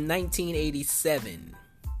from 1987.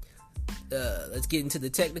 Let's get into the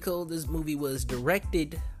technical. This movie was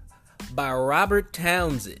directed by Robert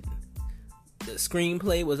Townsend. The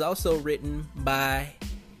screenplay was also written by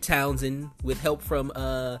Townsend with help from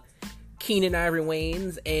Keenan Ivory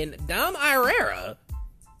Wayans, and Dom Irrera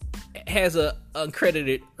has a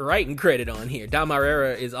uncredited writing credit on here. Dom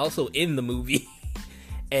Irrera is also in the movie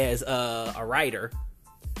as a writer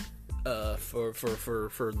for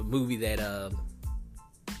the movie that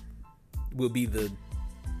will be the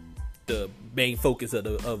main focus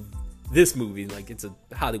of this movie. Like, it's a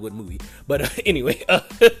Hollywood movie, but anyway,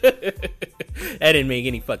 that didn't make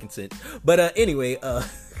any fucking sense. But anyway,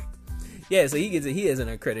 yeah, so he has an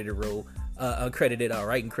uncredited role, uncredited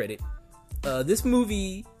writing credit. This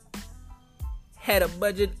movie had a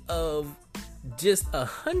budget of just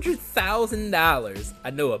 $100,000.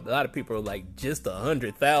 I know a lot of people are like, just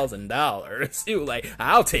 $100,000. You were like,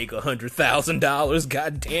 I'll take $100,000.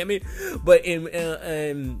 God damn it! But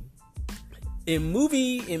in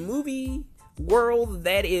movie world,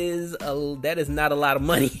 that is not a lot of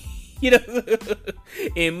money, you know,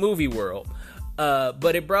 in movie world.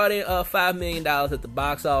 But it brought in $5 million at the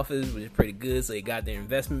box office, which is pretty good. So they got their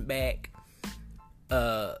investment back.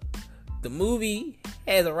 The movie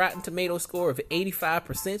has a Rotten Tomato score of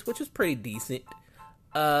 85%, which is pretty decent.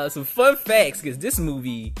 Some fun facts, because this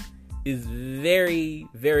movie is very,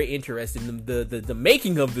 very interesting. The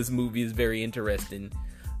making of this movie is very interesting.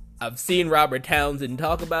 I've seen Robert Townsend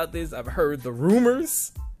talk about this. I've heard the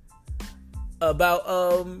rumors about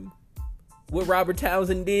what Robert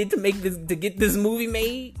Townsend did to get this movie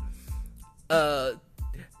made. I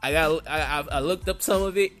looked up some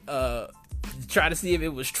of it to try to see if it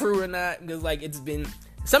was true or not, because like, it's been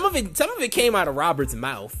some of it came out of Robert's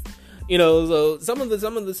mouth, you know. So some of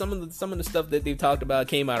the stuff that they've talked about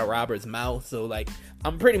came out of Robert's mouth. So like,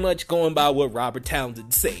 I'm pretty much going by what Robert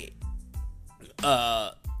Townsend said.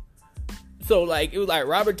 So like, it was like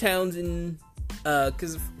Robert Townsend,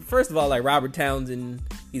 because first of all, like, Robert Townsend,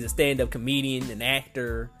 he's a stand-up comedian, an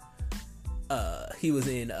actor. He was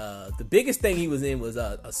in the biggest thing he was in was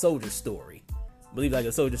A Soldier Story. I believe like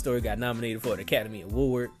A Soldier Story got nominated for an Academy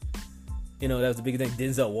Award. You know, that was the big thing.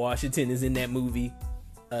 Denzel Washington is in that movie.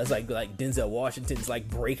 It's like Denzel Washington's like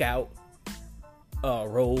breakout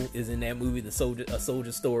role is in that movie, A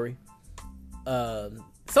Soldier Story.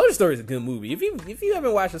 Soldier Story is a good movie. If you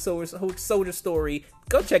haven't watched A Soldier Story,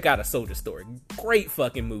 go check out A Soldier Story. Great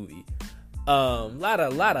fucking movie. Lot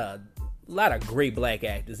of great black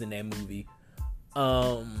actors in that movie.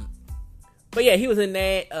 But yeah, he was in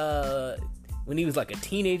that when he was like a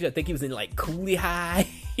teenager. I think he was in like Cooley High.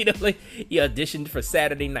 You know, like he auditioned for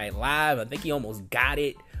Saturday Night Live. I think he almost got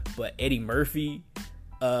it, but Eddie Murphy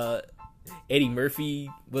was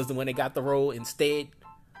the one that got the role instead.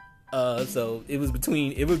 So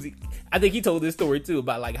I think he told this story too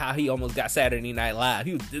about like how he almost got Saturday Night Live.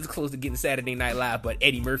 He was this close to getting Saturday Night Live, but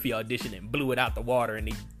Eddie Murphy auditioned and blew it out the water, and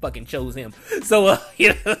they fucking chose him. So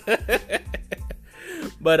you know.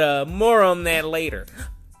 But more on that later.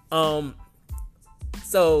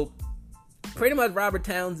 So pretty much Robert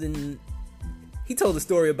Townsend, he told a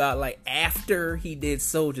story about like after he did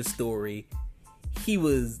Soldier Story, he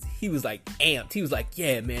was like amped. He was like,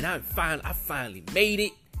 yeah, man, I finally made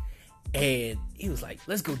it. And he was like,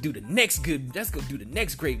 let's go do the next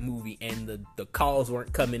great movie. And the calls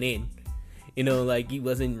weren't coming in. You know, like he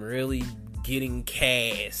wasn't really getting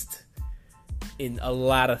cast in a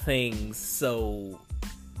lot of things. So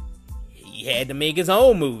he had to make his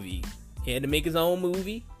own movie. He had to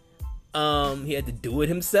do it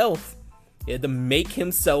himself. He had to make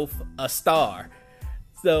himself a star.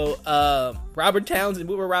 So, Robert Townsend,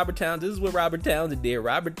 this is what Robert Townsend did.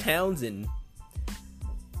 Robert Townsend,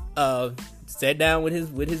 sat down with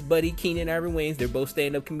his buddy Keenan Ivory Wayans. They're both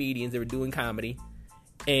stand-up comedians. They were doing comedy.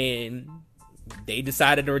 And they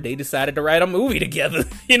decided to write a movie together.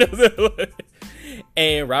 You know?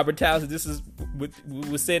 And Robert Townsend, this is what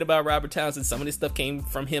was said about Robert Townsend. Some of this stuff came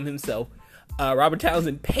from him himself. Robert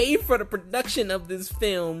Townsend paid for the production of this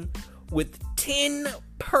film with 10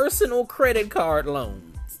 personal credit card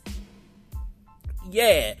loans.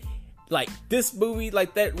 Yeah, like this movie,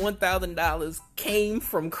 like that $1,000 came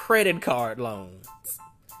from credit card loans.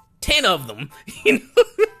 10 of them, you know?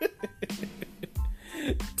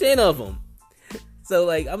 10 of them. So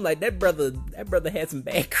like, I'm like, that brother had some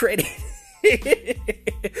bad credit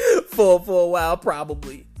for a while,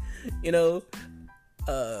 probably. You know,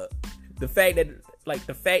 the fact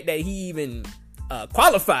that he even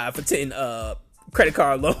qualified for 10 credit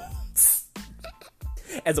card loans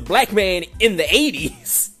as a black man in the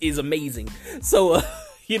 80s is amazing. So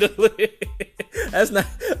you know, let's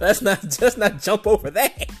not jump over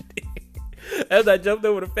that. Let's not jump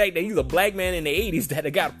over the fact that he's a black man in the 80s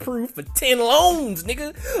that got approved for 10 loans,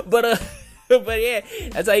 nigga. But yeah,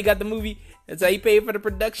 that's how he got the movie. That's how he paid for the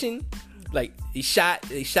production. Like they shot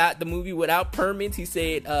the movie without permits. He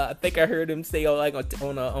said, I think I heard him say in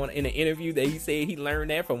an interview that he said he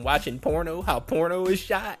learned that from watching porno, how porno is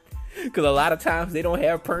shot, because a lot of times they don't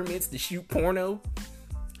have permits to shoot porno.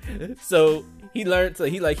 So he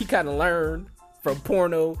kind of learned from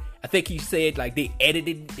porno. I think he said like they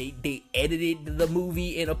edited the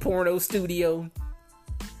movie in a porno studio.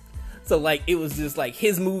 So like it was just like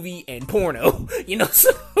his movie and porno, you know.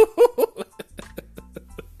 So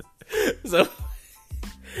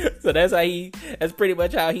that's pretty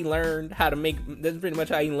much how he learned how to make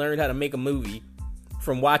a movie,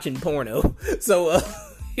 from watching porno. So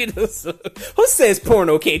you know, so who says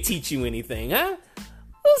porno can't teach you anything, huh?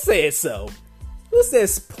 Who says so? Who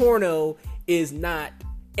says porno is not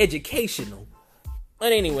educational?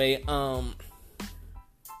 But anyway, yeah,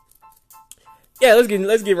 let's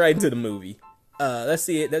get right into the movie. Let's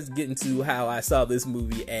get into how I saw this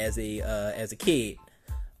movie as a kid.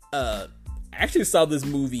 I actually saw this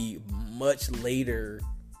movie much later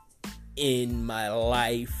in my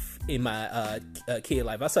life, in my kid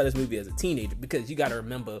life. I saw this movie as a teenager, because you got to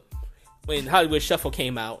remember when Hollywood Shuffle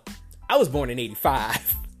came out. I was born in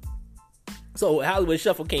 '85, so Hollywood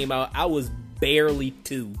Shuffle came out. I was barely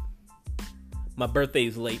 2. My birthday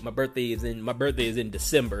is late. My birthday is in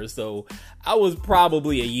December, so I was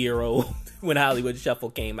probably a year old when Hollywood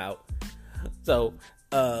Shuffle came out. So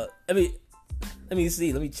let me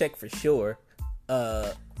see. Let me check for sure.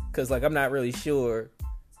 Cause like I'm not really sure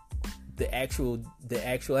the actual.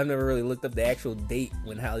 I've never really looked up the actual date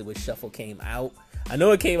when Hollywood Shuffle came out. I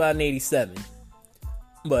know it came out in '87,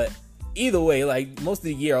 but either way, like most of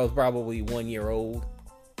the year I was probably 1 year old.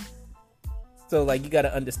 So like you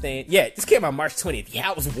gotta understand. Yeah, this came out March 20th. Yeah,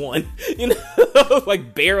 I was 1. You know, I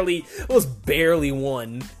was barely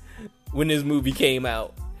 1 when this movie came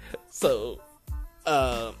out. So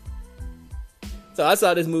I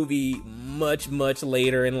saw this movie much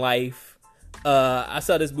later in life. I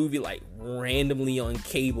saw this movie like randomly on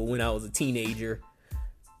cable when I was a teenager.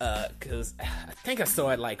 Cause I think I saw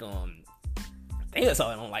it like on,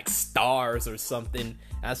 like Stars or something.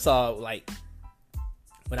 I saw it like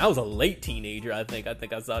when I was a late teenager. I think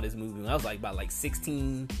I saw this movie when I was like about like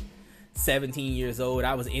 16, 17 years old.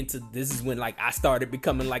 I was into, this is when like I started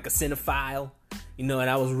becoming like a cinephile, and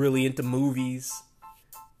I was really into movies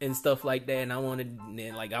and stuff like that. And I wanted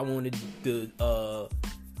to,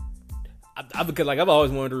 because like I've always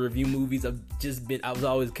wanted to review movies. I was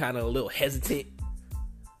always kind of a little hesitant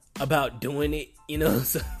about doing it,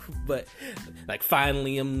 so, but like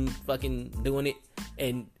finally I'm fucking doing it,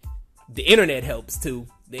 and the internet helps too.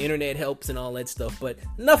 The internet helps and all that stuff, but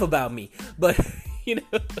enough about me. But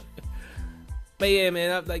but yeah,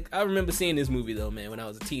 man, I remember seeing this movie though, man, when I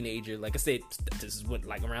was a teenager. Like I said, this is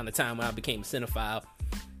like around the time when I became a cinephile,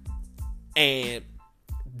 and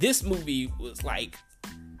this movie was like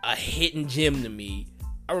a hidden gem to me.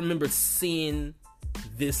 I remember seeing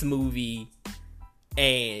this movie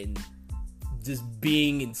and just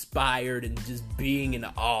being inspired and just being in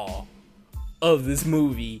awe of this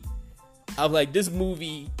movie. I was like, this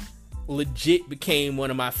movie legit became one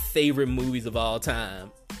of my favorite movies of all time.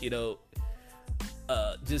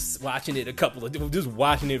 Just watching it for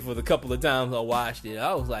the couple of times I watched it,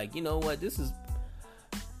 I was like, you know what, this is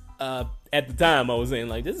at the time I was saying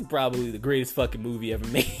like, this is probably the greatest fucking movie ever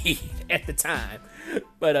made at the time.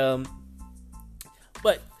 But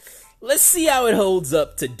let's see how it holds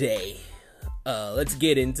up today. Let's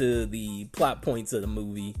get into the plot points of the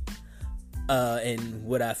movie, and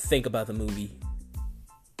what I think about the movie,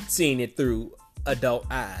 seeing it through adult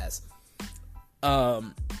eyes. I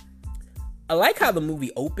like how the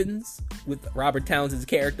movie opens with Robert Townsend's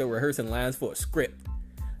character rehearsing lines for a script.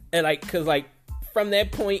 And like, cause like from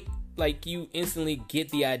that point, like you instantly get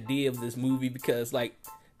the idea of this movie, because like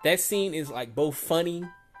that scene is like both funny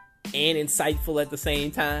and insightful at the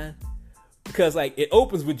same time. Because like it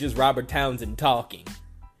opens with just Robert Townsend talking.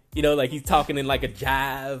 Like he's talking in like a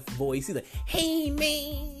jive voice. He's like, "Hey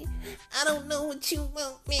man, I don't know what you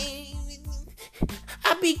want, man.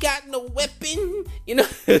 I be got no weapon,"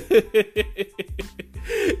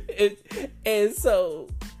 and so,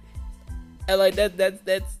 and like that's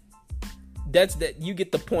that. You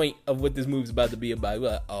get the point of what this movie's about to be about. You're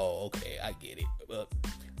like, oh, okay, I get it.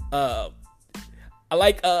 I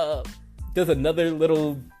like there's another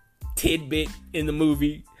little tidbit in the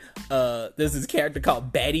movie. There's this character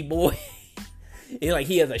called Batty Boy. And like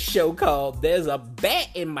he has a show called "There's a Bat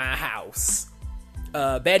in My House."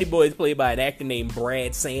 Batty Boy is played by an actor named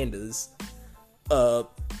Brad Sanders. But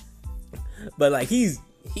like he's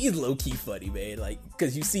low key funny, man. Like,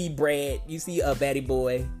 cause you see Batty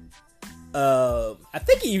Boy. I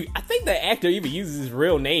think the actor even uses his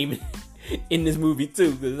real name in this movie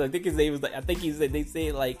too. Cause I think his name was like, they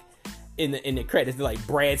say like in the credits, they're like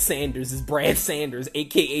Brad Sanders is Brad Sanders,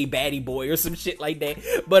 aka Batty Boy or some shit like that.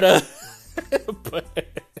 But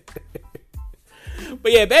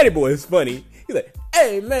but yeah, Batty Boy is funny. He's like,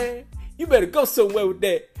 "Hey man, you better go somewhere with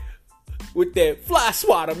that fly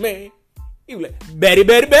swatter, man." He was like, "Batty,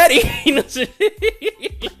 Batty, Batty."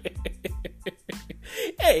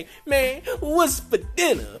 "Hey man, what's for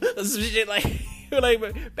dinner?" Or some shit like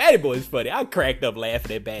Batty Boy is funny. I cracked up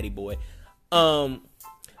laughing at Batty Boy.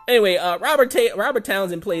 Anyway, Robert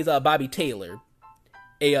Townsend plays Bobby Taylor,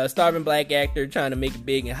 a starving black actor trying to make it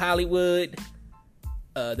big in Hollywood.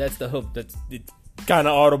 That's the hook. That's kind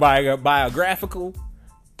of autobiographical.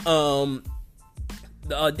 The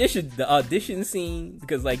audition scene,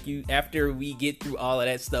 because like after we get through all of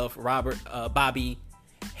that stuff, Bobby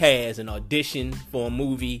has an audition for a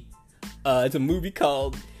movie. It's a movie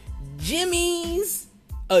called Jive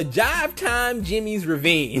Time Jimmy's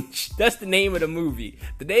Revenge. That's the name of the movie.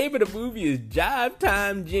 The name of the movie is Jive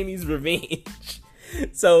Time Jimmy's Revenge.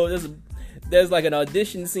 So there's like an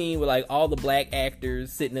audition scene with like all the black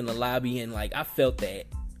actors sitting in the lobby, and like I felt that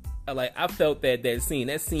scene.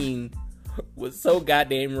 That scene was so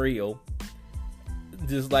goddamn real.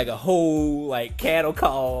 Just like a whole like cattle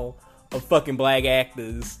call of fucking black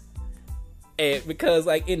actors. And because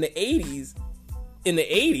like in the 80s,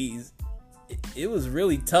 it was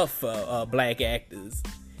really tough for black actors.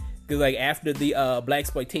 Because like after the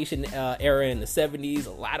blaxploitation era in the 70s,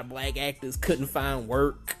 a lot of black actors couldn't find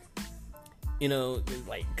work.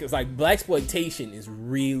 Because like blaxploitation is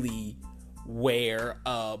really where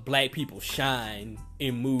black people shine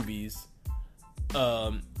in movies.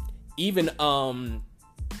 Even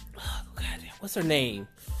what's her name?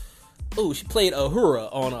 Oh, she played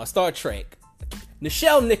Uhura on Star Trek.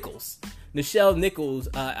 Nichelle Nichols.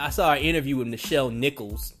 I saw an interview with Nichelle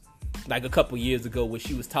Nichols, like a couple years ago when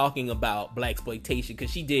she was talking about blaxploitation,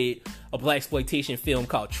 because she did a blaxploitation film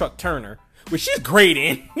called Truck Turner, which she's great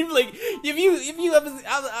in. Like, if you ever,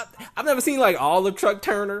 I've never seen like all of Truck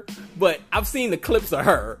Turner, but I've seen the clips of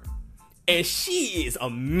her, and she is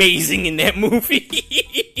amazing in that movie.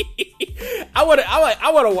 I want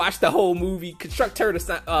to watch the whole movie. Cause Truck Turner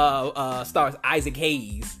stars Isaac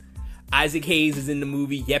Hayes. Isaac Hayes is in the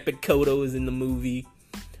movie. Yepet Koto is in the movie.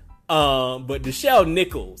 But Nichelle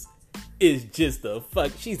Nichols is just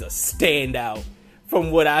she's a standout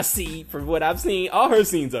from what I see, from what I've seen. All her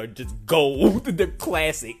scenes are just gold. They're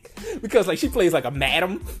classic. Because like she plays like a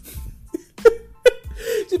madam.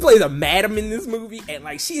 She plays a madam in this movie, and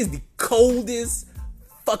like she is the coldest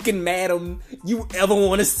fucking madam you ever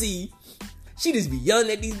want to see. She just be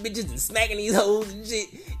yelling at these bitches and smacking these hoes and shit.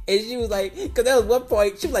 And she was like, because there was one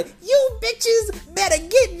point, she was like, you bitches better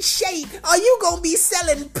get in shape or you gonna be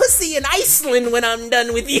selling pussy in Iceland when I'm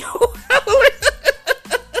done with you.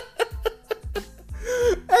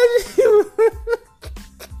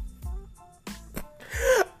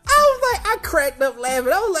 I cracked up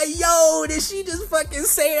laughing. I was like, yo, did she just fucking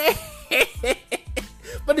say that?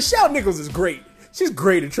 But Nichelle Nichols is great. She's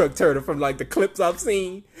great at Truck Turner from like the clips I've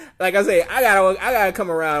seen. Like I say, I gotta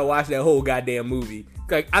come around and watch that whole goddamn movie.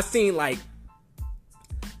 Like I seen like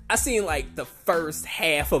the first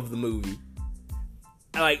half of the movie.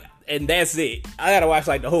 Like, and that's it. I gotta watch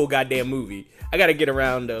like the whole goddamn movie. I gotta get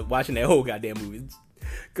around to watching that whole goddamn movie.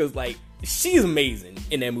 Cause like she's amazing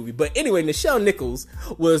in that movie. But anyway, Nichelle Nichols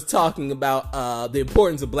was talking about the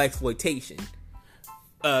importance of blaxploitation.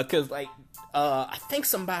 Cause like I think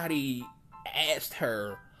somebody asked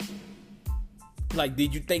her, like,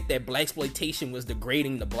 did you think that blaxploitation was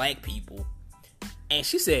degrading to black people? And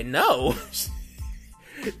she said no.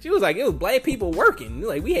 She was like, it was black people working.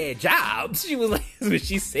 Like, we had jobs. She was like, that's what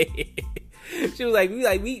she said. She was like, it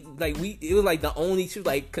was like the only, she was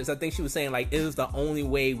like, because I think she was saying, like, it was the only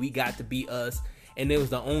way we got to be us, and it was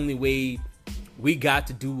the only way we got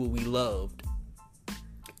to do what we loved,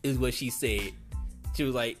 is what she said. She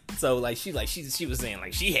was like, so like she was saying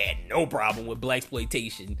like she had no problem with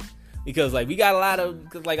blaxploitation, because like we got a lot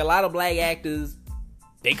of black actors,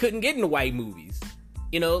 they couldn't get into white movies,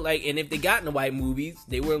 you know, like, and if they got into white movies,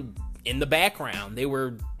 they were in the background. They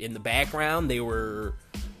were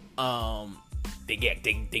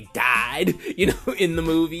they died, you know, in the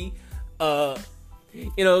movie.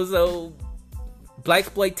 You know, so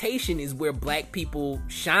blaxploitation is where black people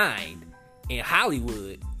shined in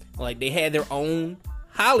Hollywood. Like, they had their own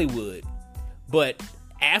Hollywood. But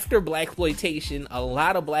after blaxploitation, a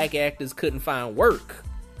lot of black actors couldn't find work.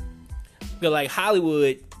 But like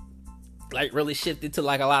Hollywood, like, really shifted to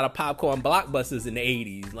like a lot of popcorn blockbusters in the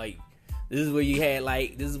 80s. Like, this is where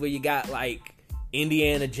you got like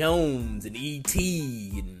Indiana Jones and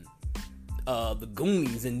E.T. and the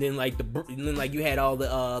Goonies, and then you had all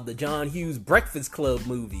the John Hughes Breakfast Club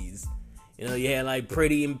movies. You know, you had like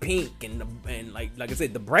Pretty in Pink and like I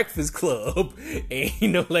said, The Breakfast Club, and you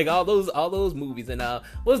know, like all those movies. And what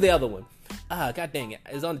was the other one? God dang it,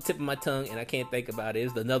 it's on the tip of my tongue and I can't think about it. It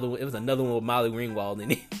was another one with Molly Ringwald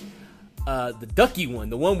in it. The Ducky one,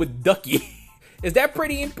 the one with Ducky. Is that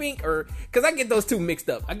Pretty in Pink? Or, because I get those two mixed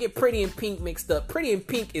up. I get Pretty in Pink mixed up. Pretty in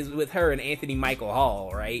Pink is with her and Anthony Michael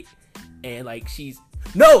Hall, right? And like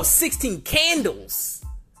 16 Candles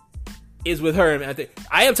is with her. And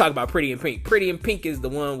I am talking about Pretty in Pink. Pretty in Pink is the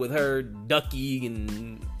one with her, Ducky,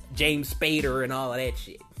 and James Spader and all of that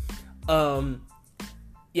shit.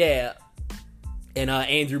 Yeah. And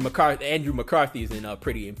Andrew McCarthy is in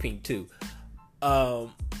Pretty in Pink too. But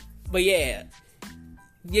yeah.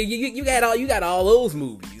 You got all those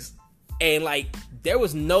movies, and like there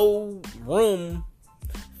was no room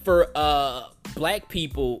for black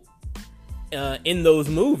people in those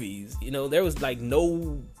movies. You know, there was like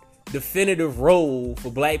no definitive role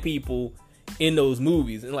for black people in those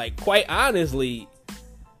movies, and like, quite honestly,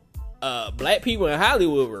 black people in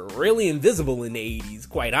Hollywood were really invisible in the 80s.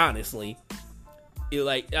 Quite honestly,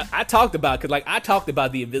 I talked about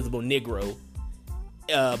the Invisible Negro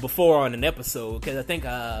before on an episode, because I think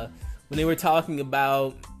when they were talking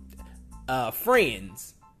about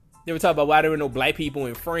Friends, they were talking about why there were no black people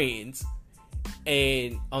in Friends,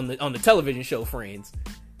 and on the television show Friends.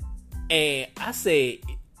 And I said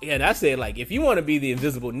like, if you want to be the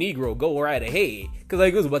Invisible Negro, go right ahead, because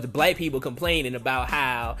like it was about the black people complaining about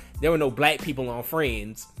how there were no black people on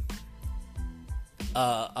Friends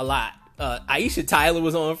a lot. Aisha Tyler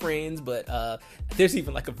was on Friends, but there's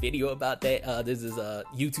even like a video about that. There's this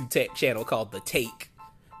YouTube channel called The Take.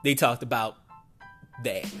 They talked about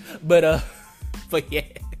that, but yeah,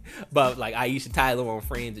 about like Aisha Tyler on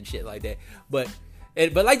Friends and shit like that. But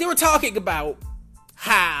But like they were talking about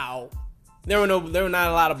how there were not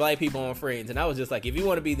a lot of black people on Friends, and I was just like, if you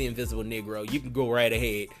want to be the invisible Negro, you can go right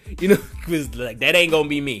ahead, because like that ain't gonna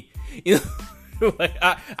be me, like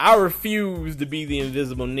I refuse to be the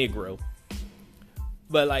invisible Negro.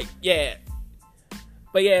 But like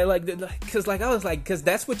because like I was like, because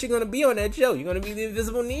that's what you're gonna be on that show. You're gonna be the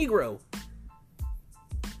invisible Negro.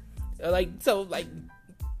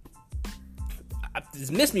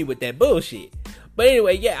 Dismiss me with that bullshit. But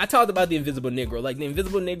anyway, I talked about the invisible Negro. Like, the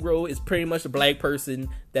invisible Negro is pretty much a black person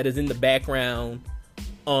that is in the background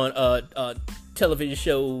on television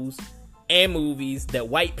shows and movies that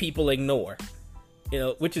white people ignore.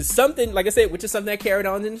 Which is something, like I said, that carried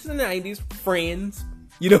on into the 90s. Friends,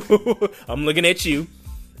 I'm looking at you.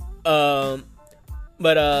 But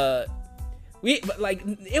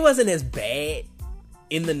it wasn't as bad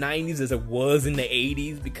in the 90s as it was in the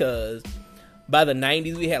 80s, because by the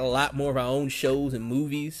 90s we had a lot more of our own shows and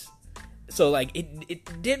movies, so like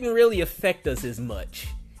it didn't really affect us as much.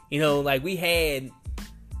 Like we had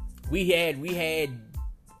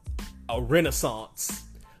a renaissance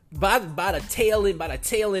by the tail end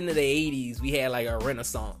of the 80s. We had like a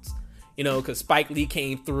renaissance, because Spike Lee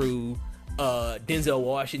came through, Denzel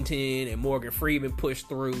Washington and Morgan Freeman pushed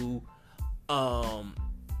through,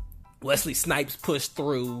 Wesley Snipes pushed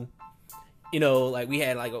through. Like we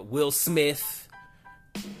had like a Will Smith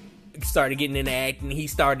started getting into acting. He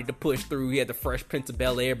started to push through. He had the Fresh Prince of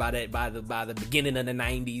Bel-Air by the beginning of the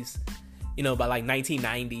 90s. By like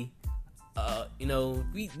 1990.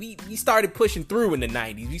 We started pushing through in the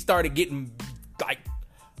 90s. We started getting like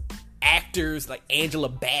actors like Angela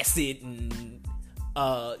Bassett and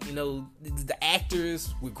the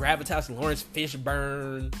actors with gravitas, Lawrence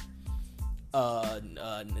Fishburne,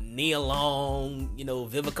 Nia Long,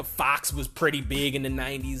 Vivica Fox was pretty big in the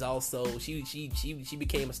 90s also. She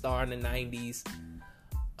became a star in the 90s.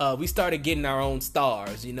 We started getting our own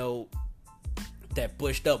stars, that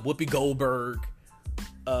pushed up. Whoopi Goldberg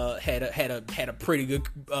had a pretty good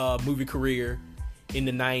movie career in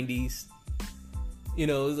the 90s.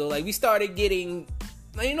 So like we started getting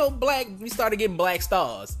black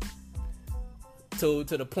stars to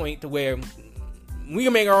the point to where we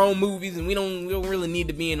can make our own movies, and we don't really need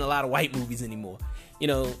to be in a lot of white movies anymore. It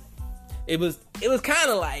was kind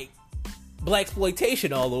of like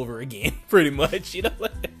blaxploitation all over again, pretty much.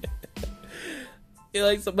 But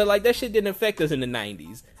like that shit didn't affect us in the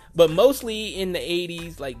 90s. But mostly in the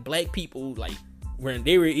 80s, like black people, like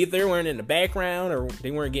if they weren't in the background or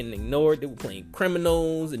they weren't getting ignored, they were playing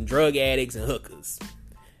criminals and drug addicts and hookers.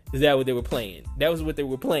 Is that what they were playing? That was what they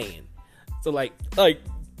were playing. So like the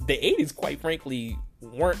 80s, quite frankly,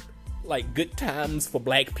 weren't like good times for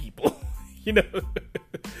black people.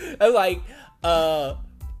 Like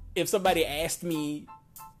if somebody asked me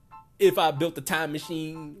if I built a time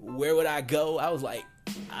machine, where would I go? I said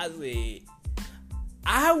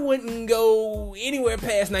I wouldn't go anywhere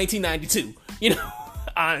past 1992.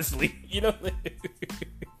 Honestly,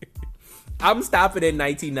 I'm stopping at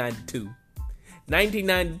 1992.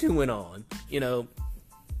 1992 and on,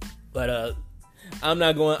 but I'm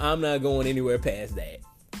not going anywhere past that.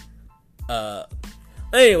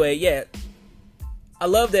 Anyway, I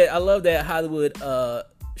love that Hollywood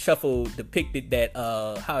Shuffle depicted that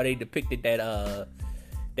how they depicted that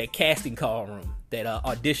casting call room, that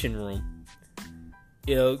audition room.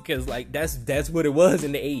 Because like that's what it was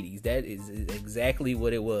in the 80s. That is exactly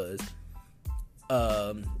what it was.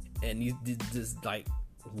 And you just like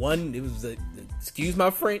it was excuse my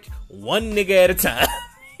French, one nigga at a time.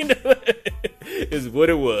 Is what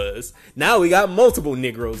it was. Now we got multiple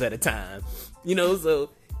Negroes at a time. So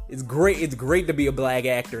it's great to be a black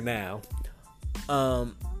actor now.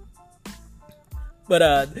 But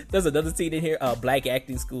there's another scene in here. Black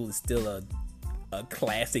acting school is still a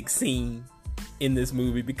classic scene in this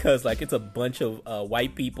movie, because like it's a bunch of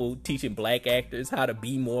white people teaching black actors how to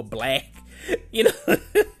be more black.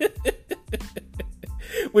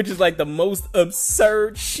 Which is like the most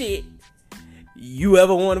absurd shit you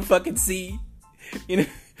ever want to fucking see.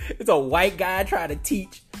 It's a white guy trying to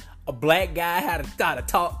teach a black guy how to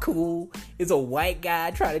talk cool. It's a white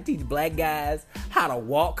guy trying to teach black guys how to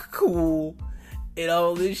walk cool and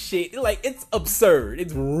all this shit. Like, it's absurd.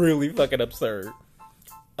 It's really fucking absurd.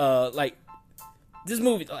 This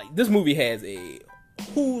movie has a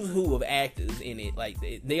who's who of actors in it. Like,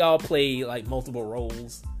 they all play like multiple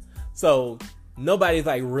roles. So nobody's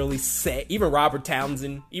like really set. Even Robert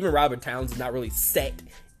Townsend's not really set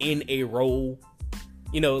in a role.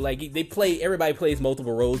 Like everybody plays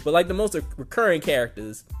multiple roles, but like the most recurring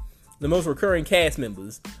characters, the most recurring cast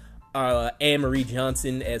members are Anne Marie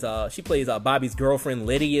Johnson as she plays Bobby's girlfriend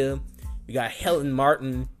Lydia. We got Helen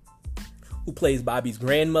Martin, who plays Bobby's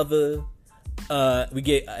grandmother.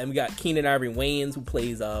 We got Keenan Ivory Wayans, who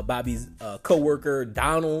plays Bobby's co-worker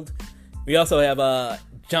Donald. We also have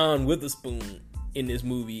John Witherspoon in this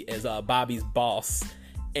movie as Bobby's boss,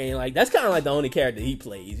 and like that's kind of like the only character he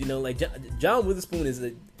plays. You know, like John Witherspoon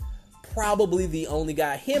is probably the only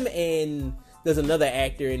guy. Him and there's another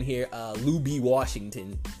actor in here, Lou B.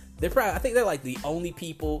 Washington. I think they're like the only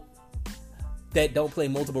people that don't play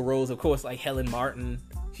multiple roles. Of course, like Helen Martin,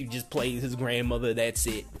 she just plays his grandmother. That's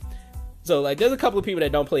it. So like, there's a couple of people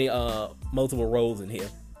that don't play multiple roles in here.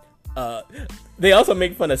 They also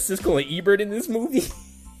make fun of Siskel and Ebert in this movie.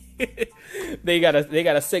 they got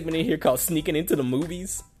a segment in here called "Sneaking Into the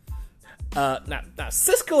Movies." Now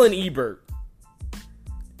Siskel and Ebert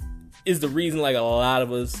is the reason like a lot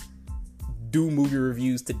of us do movie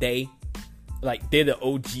reviews today. Like, they're the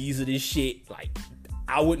OGs of this shit. Like,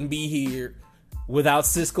 I wouldn't be here without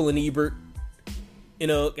Siskel and Ebert. You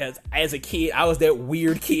know, as a kid, I was that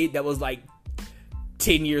weird kid that was like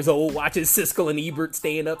 10 years old watching Siskel and Ebert,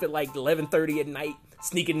 staying up at like 11:30 at night,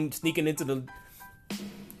 sneaking into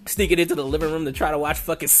the living room to try to watch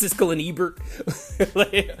fucking Siskel and Ebert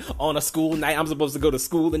like, on a school night. I'm supposed to go to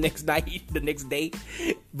school the next day,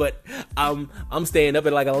 but I'm staying up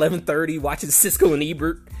at like 11:30 watching Siskel and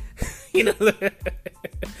Ebert. You know,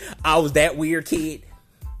 I was that weird kid.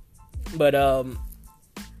 But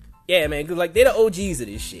yeah, man, cause like they're the OGs of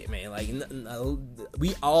this shit, man. Like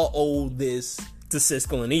we all owe this to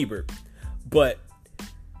Siskel and Ebert. But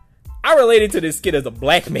I related to this skit as a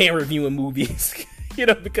black man reviewing movies. You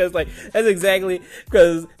know, because like this is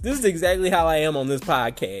exactly how I am on this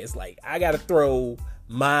podcast. Like, I gotta throw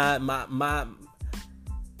my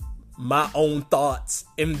own thoughts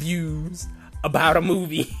and views about a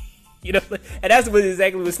movie. You know, and that's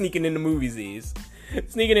exactly what Sneaking Into Movies is.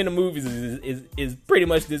 Sneaking Into Movies is pretty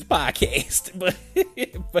much this podcast. But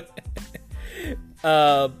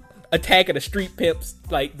Attack of the Street Pimps,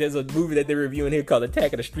 like there's a movie that they're reviewing here called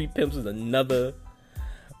Attack of the Street Pimps, is another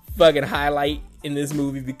fucking highlight in this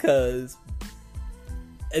movie because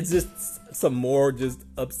it's just some more just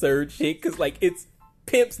absurd shit. Cause like it's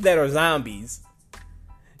pimps that are zombies.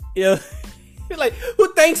 You know, like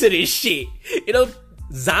who thinks of this shit? You know,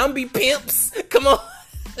 zombie pimps. Come on.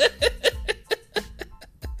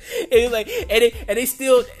 And like, and they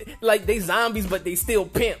still like they zombies, but they still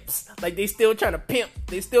pimps. Like they still trying to pimp.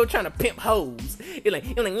 They still trying to pimp hoes. You're like,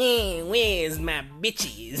 yeah, where's my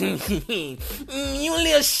bitches? You a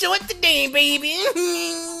little short today, baby.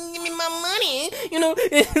 Give me my money. You know,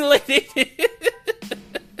 like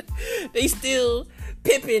they still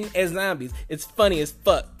pimping as zombies. It's funny as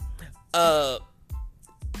fuck. But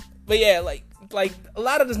yeah, like a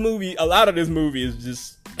lot of this movie is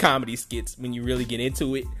just comedy skits when you really get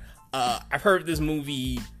into it. I've heard this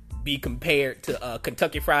movie be compared to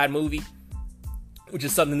Kentucky Fried Movie, which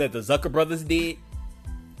is something that the Zucker brothers did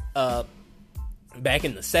back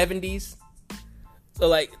in the 70s. So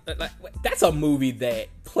like that's a movie that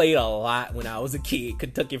played a lot when I was a kid.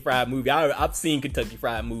 Kentucky Fried Movie. I've seen Kentucky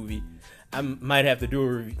Fried Movie. I might have to do a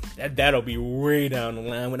review. That'll be way down the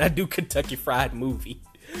line when I do Kentucky Fried Movie.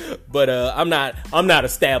 But I'm not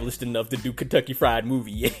established enough to do Kentucky Fried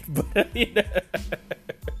Movie yet. But you know.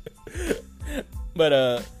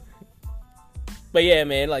 But yeah,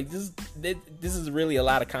 man, like this is really a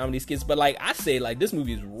lot of comedy skits. But like I say, like this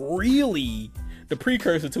movie is really the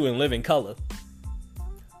precursor to In Living Color,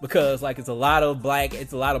 because like it's a lot of black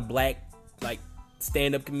like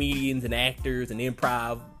stand-up comedians and actors and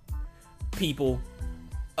improv people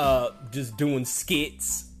just doing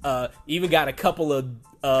skits. Even got a couple of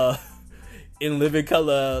In Living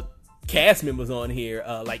Color cast members on here,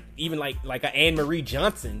 like Anne Marie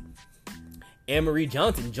Johnson. Anne Marie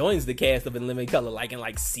Johnson joins the cast of In Living Color like in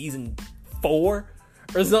like season 4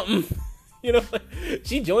 or something. You know,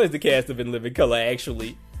 she joins the cast of In Living Color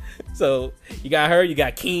actually. So you got her, you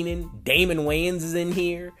got Keenan, Damon Wayans is in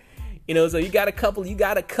here. You know, so you got a couple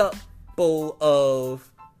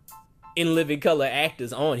of In Living Color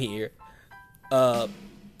actors on here.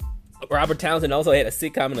 Robert Townsend also had a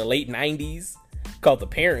sitcom in the late 90s called The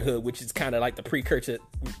Parenthood, which is kind of like the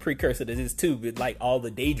precursor to this too, with like all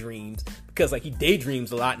the daydreams, because like he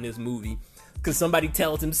daydreams a lot in this movie because somebody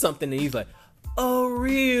tells him something and he's like, oh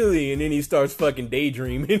really, and then he starts fucking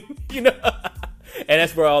daydreaming. You know. And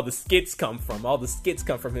that's where all the skits come from. All the skits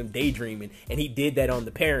come from him daydreaming, and he did that on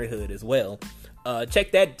The Parenthood as well.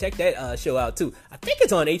 Check that show out too. I think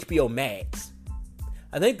it's on HBO Max.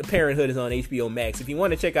 I think The Parenthood is on HBO Max. If you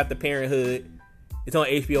want to check out The Parenthood, it's on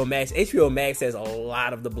HBO Max. HBO Max has a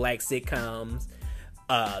lot of the black sitcoms.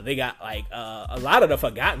 They got like a lot of the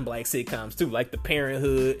forgotten black sitcoms too, like The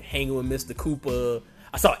Parenthood, Hanging with Mr. Cooper.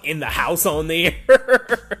 I saw In the House on there.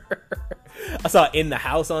 I saw In the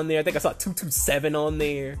House on there. I think I saw 227 on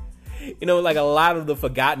there. You know, like a lot of the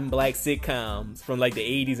forgotten black sitcoms from like the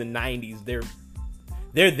 80s and 90s,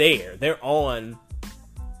 they're there. They're on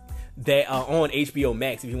HBO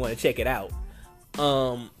Max if you want to check it out.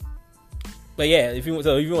 But yeah, if you want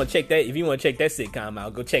to check that sitcom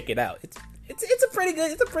out, go check it out. It's a pretty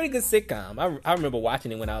good sitcom. I remember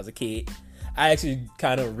watching it when I was a kid. I actually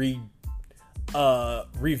kind of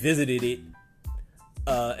revisited it,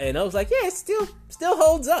 and I was like, yeah, it still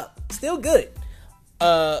holds up, still good.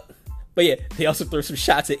 But yeah, they also throw some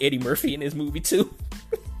shots at Eddie Murphy in this movie too.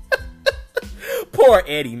 Poor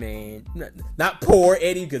Eddie, man. Not poor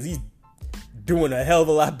Eddie, because he's doing a hell of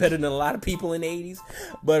a lot better than a lot of people in the 80s.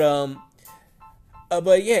 But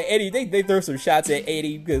yeah, Eddie, they throw some shots at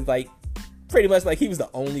Eddie because, like, pretty much like he was the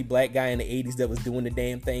only black guy in the 80s that was doing the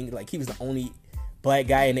damn thing. Like, he was the only black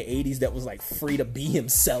guy in the 80s that was like free to be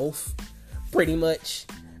himself, pretty much.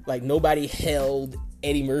 Like, nobody held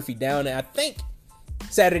Eddie Murphy down, and I think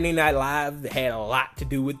Saturday Night Live had a lot to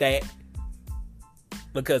do with that,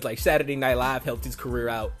 because like Saturday Night Live helped his career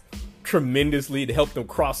out tremendously, to help him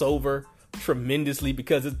cross over tremendously,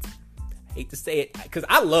 because I hate to say it, because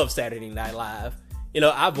I love Saturday Night Live. You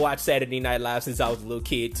know, I've watched Saturday Night Live since I was a little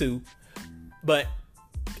kid too, but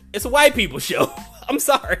it's a white people show. I'm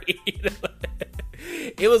sorry.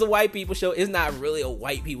 It was a white people show. It's not really a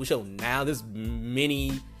white people show now. There's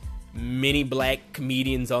many black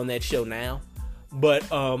comedians on that show now, but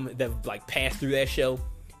that like passed through that show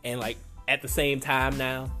and like at the same time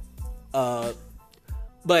now.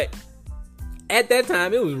 But at that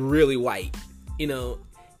time it was really white. You know,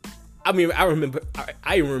 I mean, I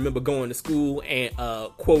even remember going to school and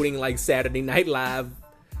quoting like Saturday Night Live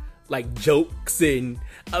like jokes, and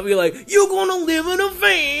I'll be like, "You're gonna live in a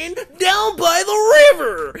van down by the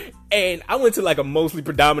river." And I went to like a mostly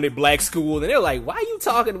predominant black school, and they're like, "Why are you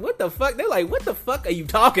talking? What the fuck?" They're like, "What the fuck are you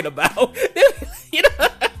talking about?" You know?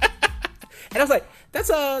 And I was like, "That's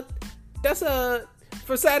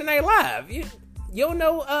for Saturday Night Live. You don't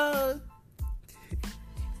know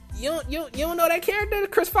you don't know that character,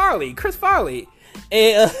 Chris Farley, and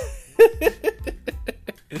and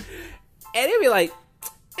they be like,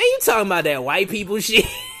 "Ain't you talking about that white people shit?"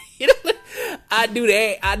 You know, I do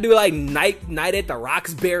that. I do like night at the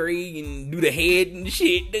Roxbury and do the head and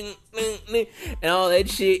shit and all that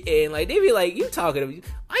shit. And like they be like, "You talking to me?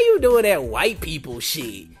 Why you doing that white people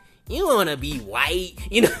shit? You wanna be white?"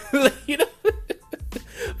 You know, you know.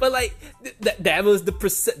 But like that was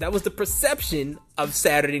the perception of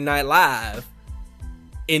Saturday Night Live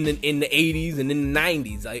in the 80s and in the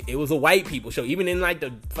 90s. Like, it was a white people show, even in like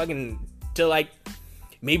the fucking till like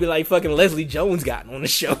maybe like fucking Leslie Jones got on the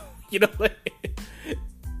show. You know,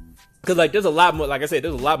 because like there's a lot more. Like I said,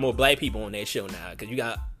 there's a lot more black people on that show now. Because you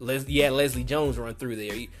got Leslie Jones run through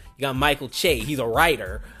there. You got Michael Che, he's a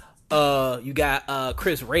writer. You got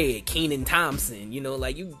Chris Redd, Kenan Thompson. You know,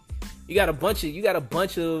 like you got a bunch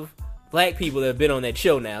of black people that have been on that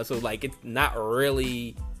show now. So like it's not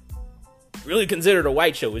really considered a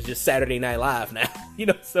white show. It's just Saturday Night Live now. You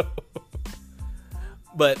know, so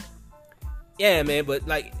but yeah, man. But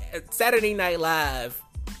like Saturday Night Live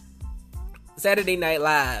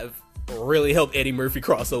really helped Eddie Murphy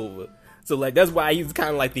cross over. So like that's why he's kind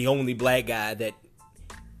of like the only black guy that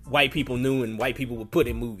white people knew and white people would put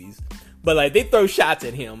in movies. But like they throw shots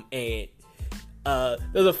at him, and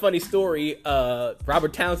there's a funny story.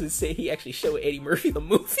 Robert Townsend said he actually showed Eddie Murphy the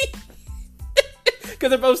movie because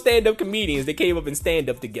they're both stand-up comedians. They came up in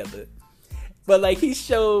stand-up together. But like he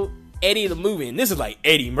showed Eddie the movie, and this is like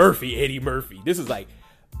Eddie Murphy. This is like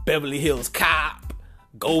Beverly Hills Cop,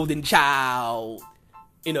 Golden Child,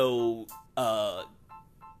 you know,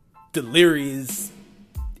 Delirious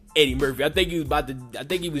Eddie Murphy. I think he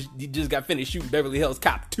just got finished shooting Beverly Hills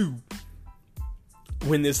Cop 2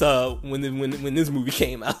 when this movie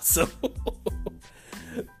came out. So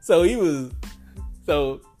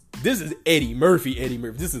this is Eddie Murphy.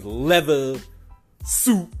 This is leather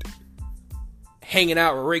suit, hanging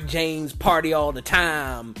out with Rick James, party all the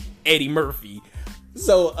time, Eddie Murphy.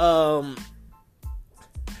 So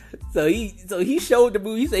he showed the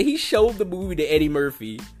movie. He said he showed the movie to Eddie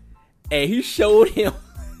Murphy, and he showed him.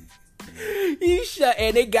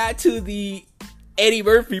 And they got to the Eddie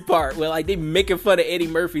Murphy part where like they making fun of Eddie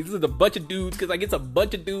Murphy. This is a bunch of dudes, because like it's a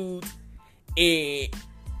bunch of dudes in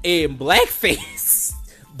blackface.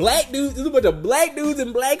 Black dudes. There's a bunch of black dudes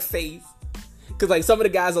in blackface. Because like some of the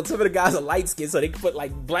guys are light skinned, so they put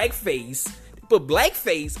like blackface. They put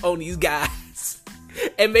blackface on these guys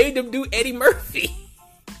and made them do Eddie Murphy.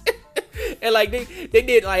 And like they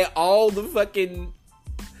did like all the fucking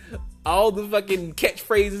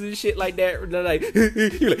catchphrases and shit like that. They're like,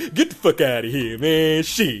 you're like, get the fuck out of here, man.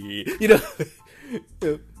 Shit. You know?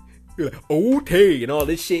 You're like, okay, and all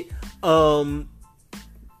this shit. But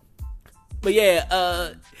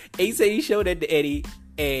yeah, he said he showed that to Eddie,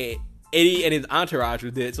 and Eddie and his entourage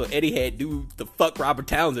was there, so Eddie had to fuck Robert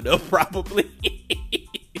Townsend up, probably.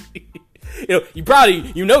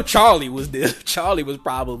 You know Charlie was there. Charlie was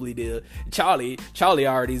probably there. Charlie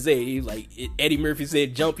already said, he was like, Eddie Murphy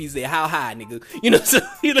said jump, he said how high, nigga? You know, so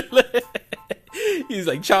he's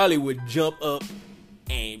like, Charlie would jump up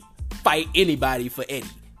and fight anybody for Eddie.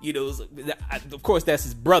 You know, so, of course that's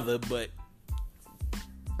his brother, but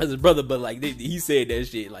like he said that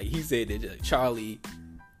shit. Like he said that Charlie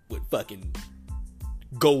would fucking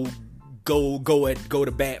go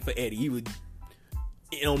to bat for Eddie. He would,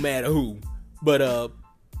 it don't matter who. But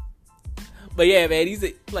yeah, man, he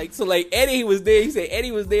said like Eddie was there. He said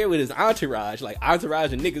Eddie was there with his entourage, like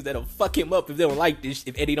entourage and niggas that'll fuck him up if they don't like this,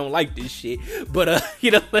 if Eddie don't like this shit. But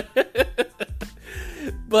you know,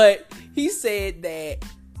 but he said that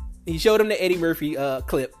he showed him the Eddie Murphy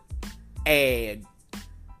clip, and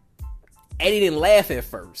Eddie didn't laugh at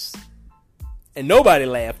first, and nobody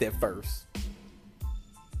laughed at first.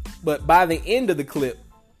 But by the end of the clip,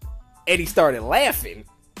 Eddie started laughing.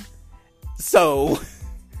 So,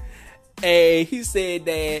 and he said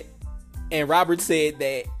that, and Robert said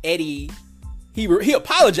that Eddie, he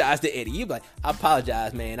apologized to Eddie. He was like, I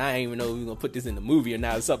apologize, man. I didn't even know we were going to put this in the movie or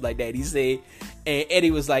not, or something like that. He said, and Eddie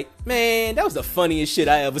was like, man, that was the funniest shit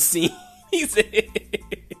I ever seen. He said,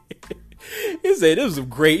 it was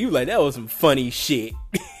great. He was like, that was some funny shit.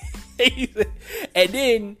 And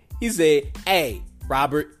then he said, hey,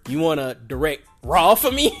 Robert, you want to direct Raw for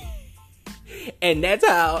me? And that's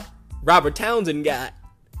how Robert Townsend got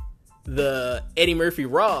the Eddie Murphy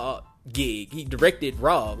Raw gig. He directed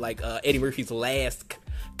Raw, like Eddie Murphy's last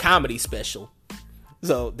comedy special.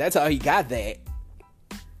 So that's how he got that.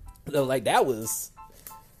 So like that was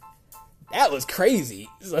crazy.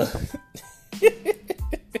 So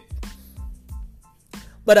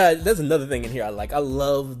but there's another thing in here I like. I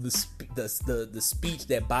love the speech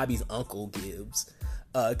that Bobby's uncle gives,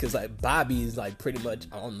 because like Bobby is like pretty much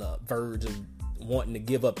on the verge of wanting to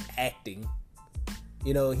give up acting.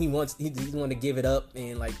 You know, he wants to give it up,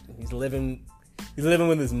 and like he's living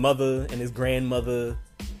with his mother and his grandmother,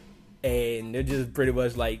 and they're just pretty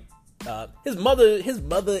much like his mother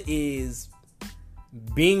is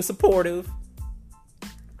being supportive,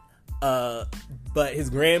 but his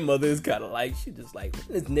grandmother is kind of like, she's just like, when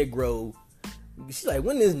this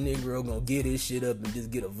Negro gonna get his shit up and just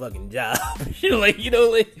get a fucking job? She's like, you know,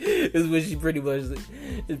 like, is what she pretty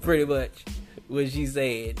much what she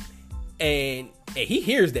said. And he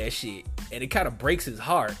hears that shit, and it kind of breaks his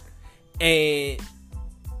heart. And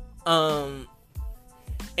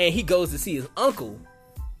he goes to see his uncle,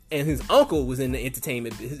 and his uncle was in the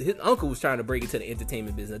entertainment. His uncle was trying to break into the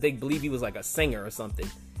entertainment business. They believe he was like a singer or something.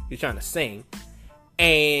 He was trying to sing,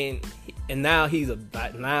 and now he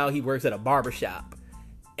works at a barbershop.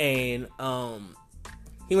 And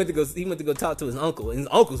he went to go talk to his uncle, and his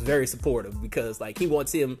uncle's very supportive, because like he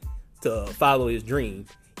wants him to follow his dream.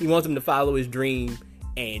 He wants him to follow his dream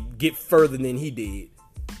and get further than he did,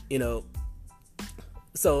 you know.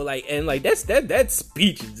 So like, and like that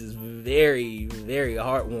speech is just very, very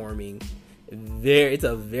heartwarming. It's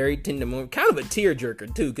a very tender moment, kind of a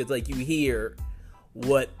tearjerker too, because like you hear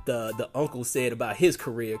what the uncle said about his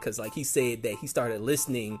career, because like he said that he started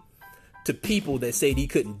listening to people that said he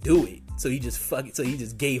couldn't do it, so he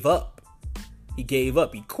just gave up. He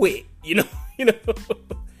quit, you know.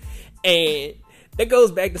 And that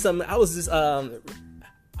goes back to something. I was just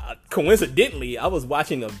coincidentally, I was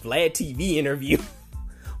watching a Vlad TV interview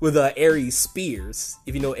with Aries Spears.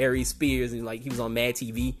 If you know Aries Spears, and like he was on Mad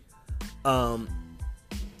TV,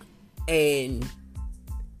 and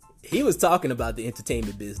he was talking about the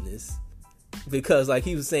entertainment business, because like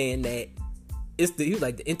he was saying that he was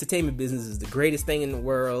like, the entertainment business is the greatest thing in the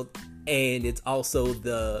world, and it's also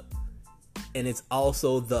the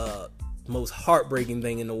most heartbreaking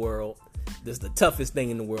thing in the world. This is the toughest thing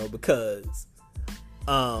in the world, because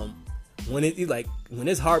when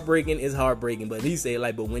it's heartbreaking, it's heartbreaking. But he said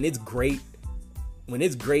like, but when it's great,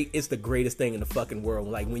 it's the greatest thing in the fucking world.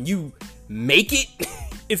 Like when you make it,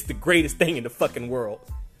 it's the greatest thing in the fucking world.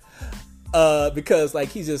 Because like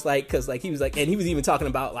he's just like, because like he was like, and he was even talking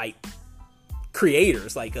about like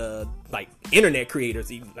creators, like internet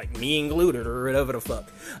creators, even like me included, or whatever the fuck.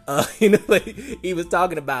 You know, like he was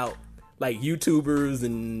talking about like YouTubers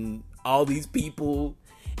and all these people,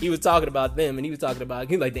 he was talking about them, and he was talking about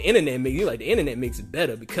the internet makes it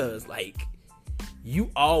better because like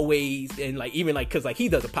you always, and like even like because like he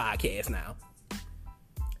does a podcast now,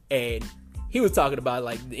 and he was talking about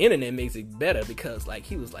like the internet makes it better because like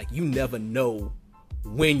he was like you never know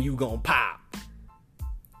when you gonna pop.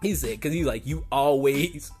 He said because he's like you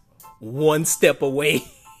always one step away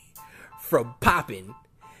from popping,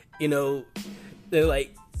 you know. They're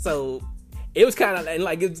like, so it was kind of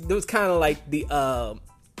like it was kind of like the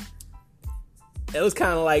it was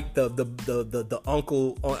kind of like the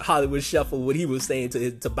uncle on Hollywood Shuffle, what he was saying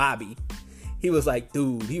to Bobby. He was like,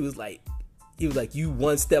 dude, he was like you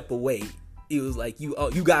one step away. He was like you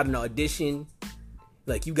got an audition,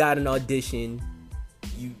 like you got an audition,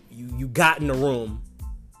 you got in the room,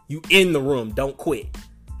 you in the room, don't quit.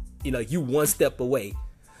 You know, you one step away.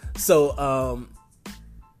 So I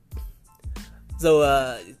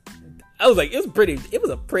was like, it was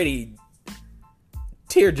a pretty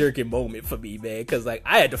tear-jerking moment for me, man, because like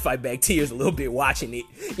I had to fight back tears a little bit watching it,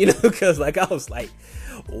 you know, because like I was like,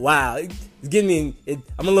 wow, it's getting me.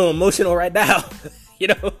 I'm a little emotional right now, you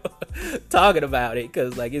know, talking about it,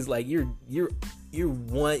 because like it's like you're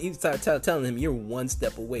one. You start telling him you're one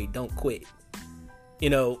step away, don't quit, you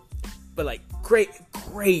know. But like great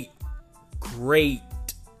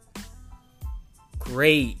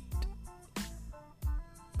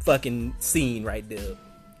fucking scene right there.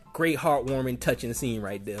 Great heartwarming, touching scene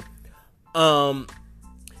right there. On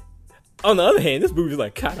the other hand, this movie is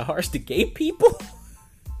like kind of harsh to gay people.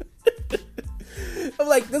 I'm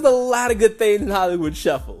like, there's a lot of good things in Hollywood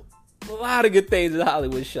Shuffle.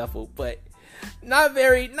 But not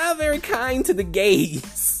very kind to the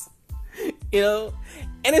gays. You know?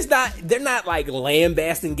 And they're not like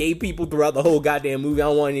lambasting gay people throughout the whole goddamn movie. I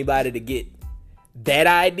don't want anybody to get that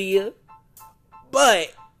idea.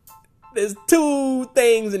 But there's two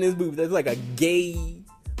things in this movie. There's like a gay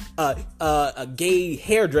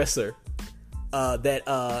hairdresser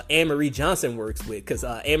that Anne-Marie Johnson works with, because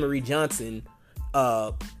Anne-Marie Johnson,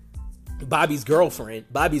 Bobby's girlfriend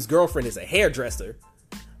is a hairdresser,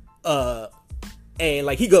 and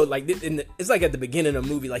like he goes like it's like at the beginning of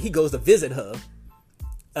the movie, like he goes to visit her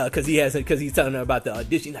because he's telling her about the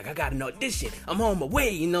audition. Like, I got an audition, I'm on my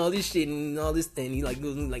way, and all this shit and all this thing. He like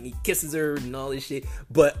goes and, like, he kisses her and all this shit,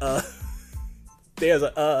 but there's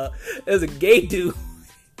a gay dude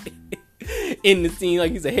in the scene,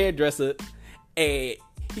 like he's a hairdresser, and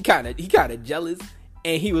he kind of jealous,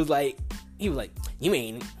 and he was like you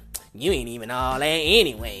ain't even all that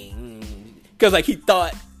anyway, because like he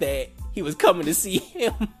thought that he was coming to see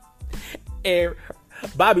him, and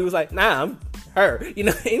Bobby was like, nah, I'm her, you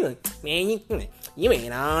know. He was like, man, you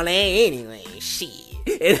ain't all that anyway, shit.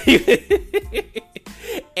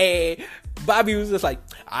 And Bobby was just like,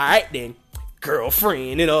 all right then,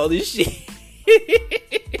 girlfriend, and all this shit.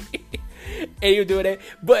 And he was doing that.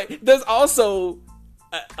 But there's also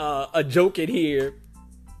a joke in here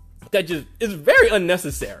that just is very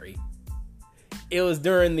unnecessary. It was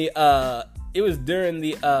during the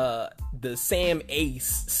Sam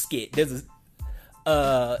Ace skit. There's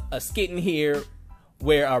a skit in here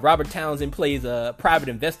where Robert Townsend plays a private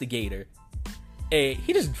investigator, and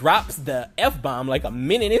he just drops the F-bomb like a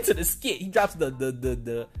minute into the skit. He drops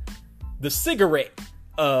the cigarette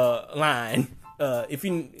line. If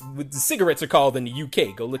you, what the cigarettes are called in the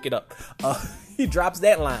UK, go look it up. He drops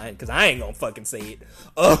that line because I ain't gonna fucking say it.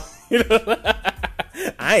 You know,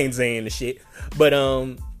 I ain't saying the shit, but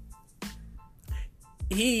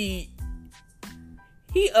he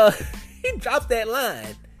dropped that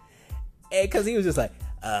line, and because he was just like,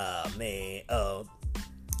 man,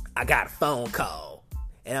 I got a phone call,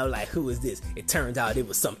 and I was like, who is this? It turns out it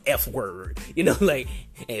was some F word, you know, like,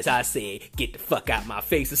 as I said, get the fuck out my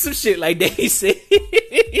face, or some shit like that, he said.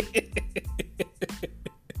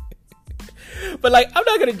 But like, I'm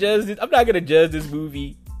not gonna judge this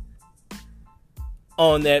movie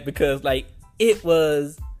on that, because like, it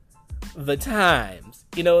was the times,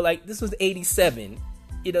 you know, like, this was 87,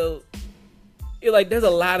 you know. You're like, there's a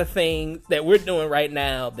lot of things that we're doing right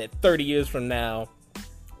now that 30 years from now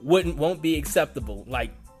won't be acceptable. Like,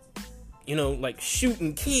 you know, like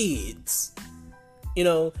shooting kids. You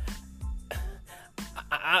know,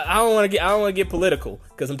 I don't want to get political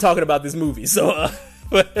because I'm talking about this movie. So,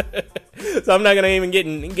 so I'm not gonna even get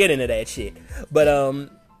into that shit. But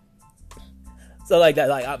so like that,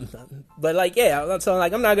 like, but like, yeah. So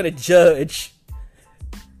like, I'm not gonna judge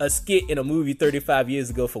a skit in a movie 35 years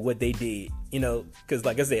ago for what they did, you know, because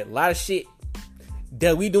like I said, a lot of shit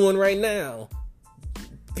that we doing right now,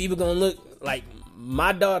 people gonna look like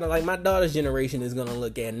my daughter's generation is gonna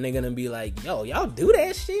look at, and they're gonna be like, yo, y'all do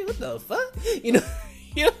that shit? What the fuck? You know,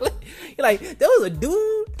 like there was a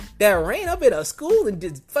dude that ran up at a school and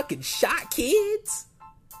just fucking shot kids.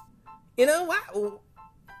 You know why?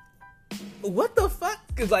 What the fuck?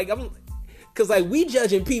 Cause like we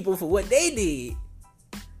judging people for what they did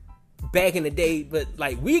back in the day, but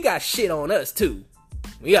like we got shit on us too.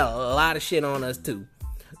 We got a lot of shit on us too.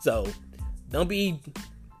 So don't be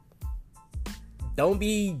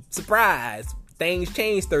surprised. Things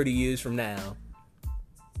change 30 years from now.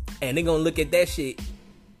 And they gonna look at that shit.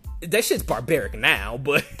 That shit's barbaric now,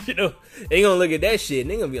 but you know, they gonna look at that shit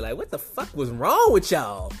and they gonna be like, what the fuck was wrong with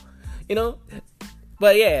y'all? You know?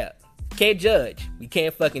 But yeah, can't judge. We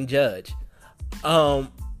can't fucking judge.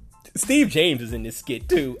 Steve James is in this skit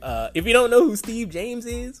too. If you don't know who Steve James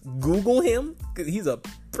is, Google him, cause he's a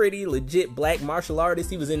pretty legit black martial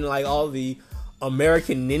artist. He was in like all the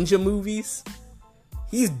American Ninja movies.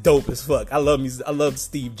 He's dope as fuck. I love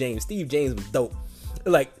Steve James. Steve James was dope.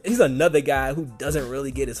 Like, he's another guy who doesn't really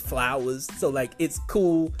get his flowers. So like, it's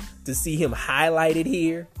cool to see him highlighted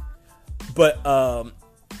here. But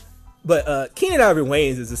Keenen Ivory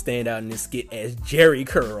Wayans is a standout in this skit as Jerry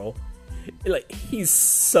Curl. Like, he's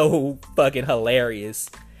so fucking hilarious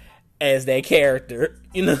as that character,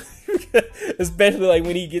 you know. Especially like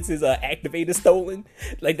when he gets his activator stolen.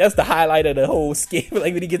 Like, that's the highlight of the whole skit.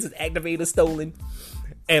 Like when he gets his activator stolen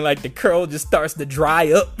and like the curl just starts to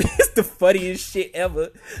dry up. It's the funniest shit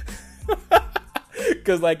ever.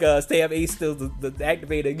 Cause like Sam Ace steals the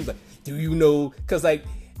activator. He's like, do you know? Cause like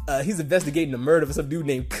he's investigating the murder of some dude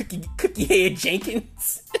named Cookie Head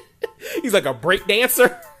Jenkins. He's like a break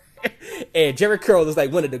dancer. And Jerry Curl is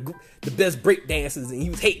like one of the best break dancers, and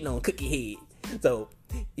he was hating on Cookie Head. So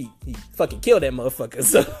he fucking killed that motherfucker.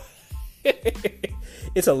 So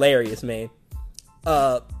it's hilarious, man.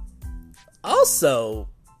 Also,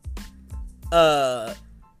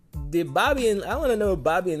 did Bobby and I want to know if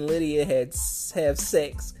Bobby and Lydia have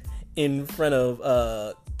sex in front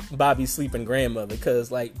of Bobby's sleeping grandmother?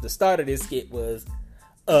 Because like the start of this skit was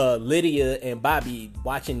Lydia and Bobby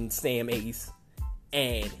watching Sam Ace,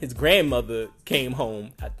 and his grandmother came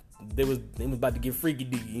home. They was about to get freaky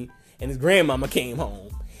deaky, and his grandmama came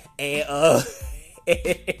home, and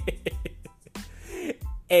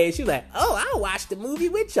and she was like, "Oh, I'll watch the movie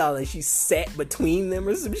with y'all," and she sat between them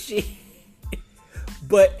or some shit.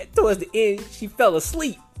 But towards the end, she fell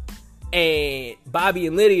asleep, and Bobby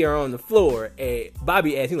and Lydia are on the floor, and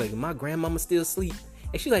Bobby asked, he's like, "My grandmama still asleep?"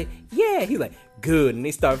 And she's like, "Yeah." He's like, "Good." And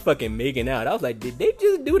they start fucking making out. I was like, did they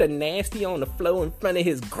just do the nasty on the floor in front of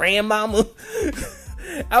his grandmama?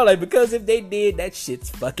 I was like, because if they did, that shit's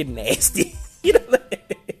fucking nasty. You know,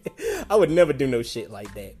 I would never do no shit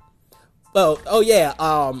like that. Well, oh yeah,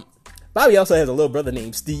 Bobby also has a little brother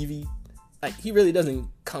named Stevie. Like, he really doesn't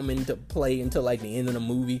come into play until like the end of the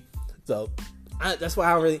movie. So that's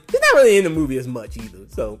why he's not really in the movie as much either.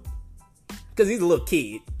 So, because he's a little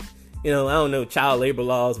kid. You know, I don't know, child labor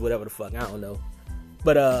laws, whatever the fuck, I don't know.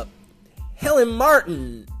 But Helen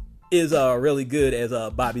Martin is really good as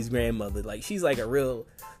Bobby's grandmother. Like, she's like a real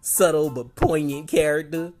subtle but poignant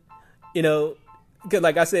character, you know, because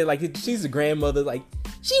like I said, like, she's a grandmother. Like,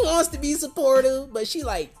 she wants to be supportive, but she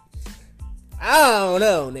like, I don't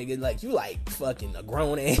know, nigga, like, you like fucking a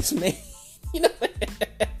grown ass man. You know.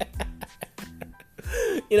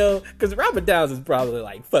 You know, because Robert Downs is probably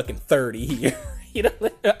like fucking 30 here. You know,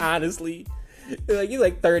 honestly, like, he's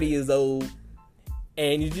like 30 years old,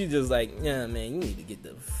 and you just like, yeah, man, you need to get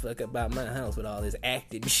the fuck up out my house with all this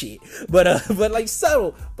acting shit. But like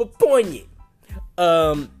subtle but poignant.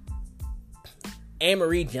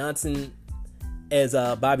 Anne-Marie Johnson as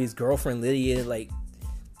Bobby's girlfriend Lydia. Like,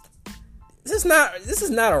 this is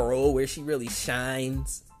not a role where she really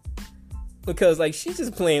shines, because like she's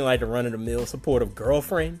just playing like the run-of-the-mill supportive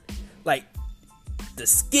girlfriend. Like, the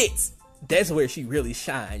skits, that's where she really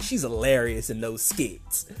shines. She's hilarious in those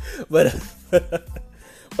skits. But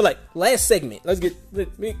like, last segment,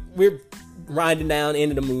 we're winding down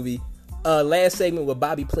into the movie. Last segment where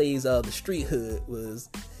Bobby plays the street hood was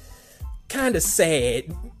kind of sad,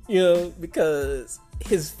 you know, because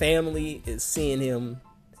his family is seeing him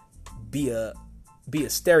be a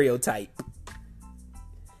stereotype.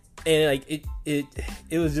 And like it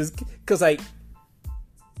was just because like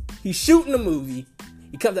he's shooting a movie.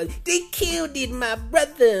 He comes out, they killed my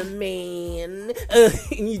brother, man.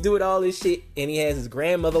 And you do all this shit, and he has his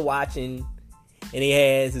grandmother watching, and he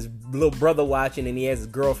has his little brother watching, and he has his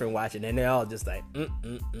girlfriend watching, and they're all just like,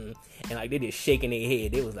 and like they just shaking their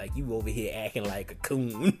head. They was like, you over here acting like a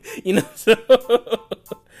coon, you know. So,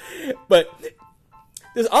 but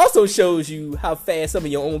this also shows you how fast some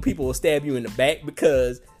of your own people will stab you in the back,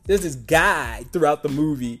 because there's this guy throughout the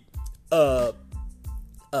movie,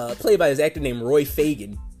 played by this actor named Roy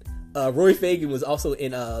Fagan, Roy Fagan was also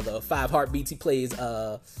in the 5 Heartbeats. He plays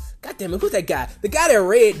God damn it, who's that guy? The guy that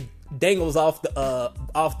Red dangles off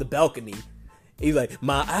the balcony. He's like,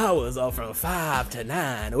 my hours are from 5 to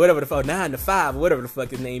 9, or whatever the fuck, 9 to 5, or whatever the fuck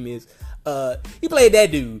his name is. He played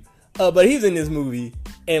that dude. But he's in this movie,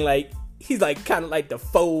 and like he's like kind of like the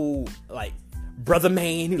faux like brother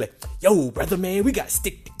man. He's like, yo, brother man, we gotta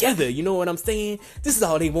stick together. You know what I'm saying? This is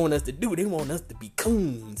all they want us to do. They want us to be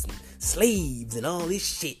coons and slaves and all this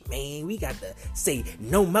shit, man. We got to say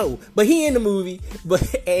no more. But he in the movie,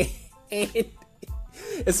 and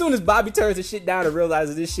as soon as Bobby turns the shit down and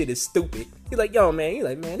realizes this shit is stupid, he's like, yo, man. He's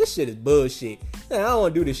like, man, this shit is bullshit. Man, I don't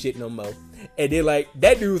want to do this shit no more. And then like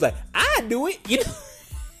that dude's like, I do it.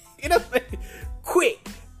 You know, quick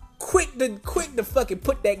to fucking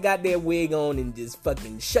put that goddamn wig on and just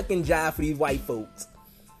fucking shuck and jive for these white folks.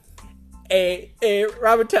 And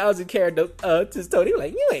Robert Townsend character just told him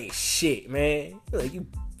like, you ain't shit, man. Like, you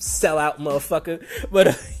sell out motherfucker.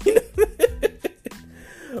 But you know,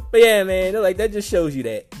 but yeah, man, like that just shows you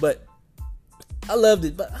that. But I loved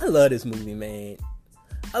it. But I love this movie, man.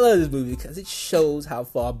 I love this movie because it shows how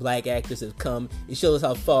far black actors have come. It shows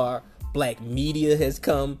how far black media has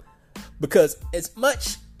come. Because as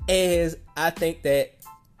much as I think that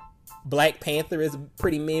Black Panther is a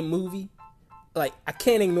pretty mean movie, like, I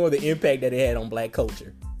can't ignore the impact that it had on black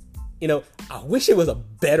culture. You know, I wish it was a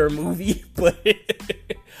better movie, but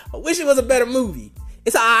I wish it was a better movie.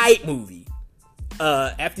 It's an alright movie.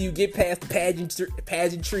 After you get past the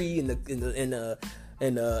pageantry and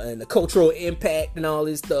the cultural impact and all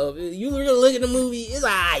this stuff, you really look at the movie, it's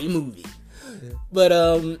an alright movie. But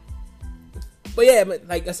yeah, but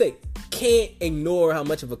like I said, can't ignore how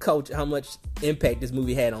much impact this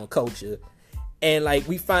movie had on culture. And like,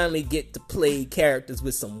 we finally get to play characters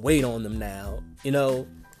with some weight on them now, you know?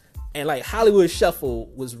 And like, Hollywood Shuffle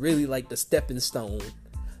was really like the stepping stone,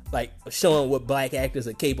 like showing what black actors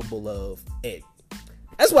are capable of. And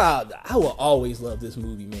that's why I will always love this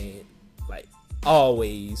movie, man. Like,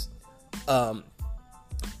 always. And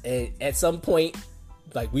at some point,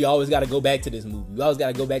 like, we always got to go back to this movie. We always got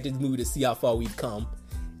to go back to this movie to see how far we've come.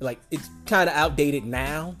 Like, it's kind of outdated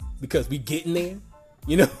now because we getting there,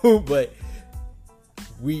 you know. But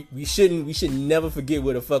we should never forget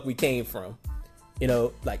where the fuck we came from, you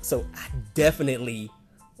know. Like, so I definitely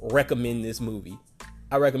recommend this movie.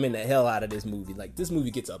 I recommend the hell out of this movie. Like, this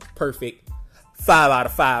movie gets a perfect 5 out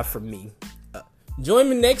of 5 from me. Join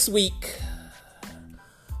me next week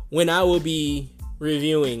when I will be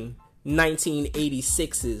reviewing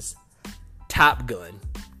 1986's Top Gun.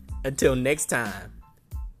 Until next time,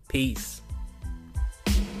 peace.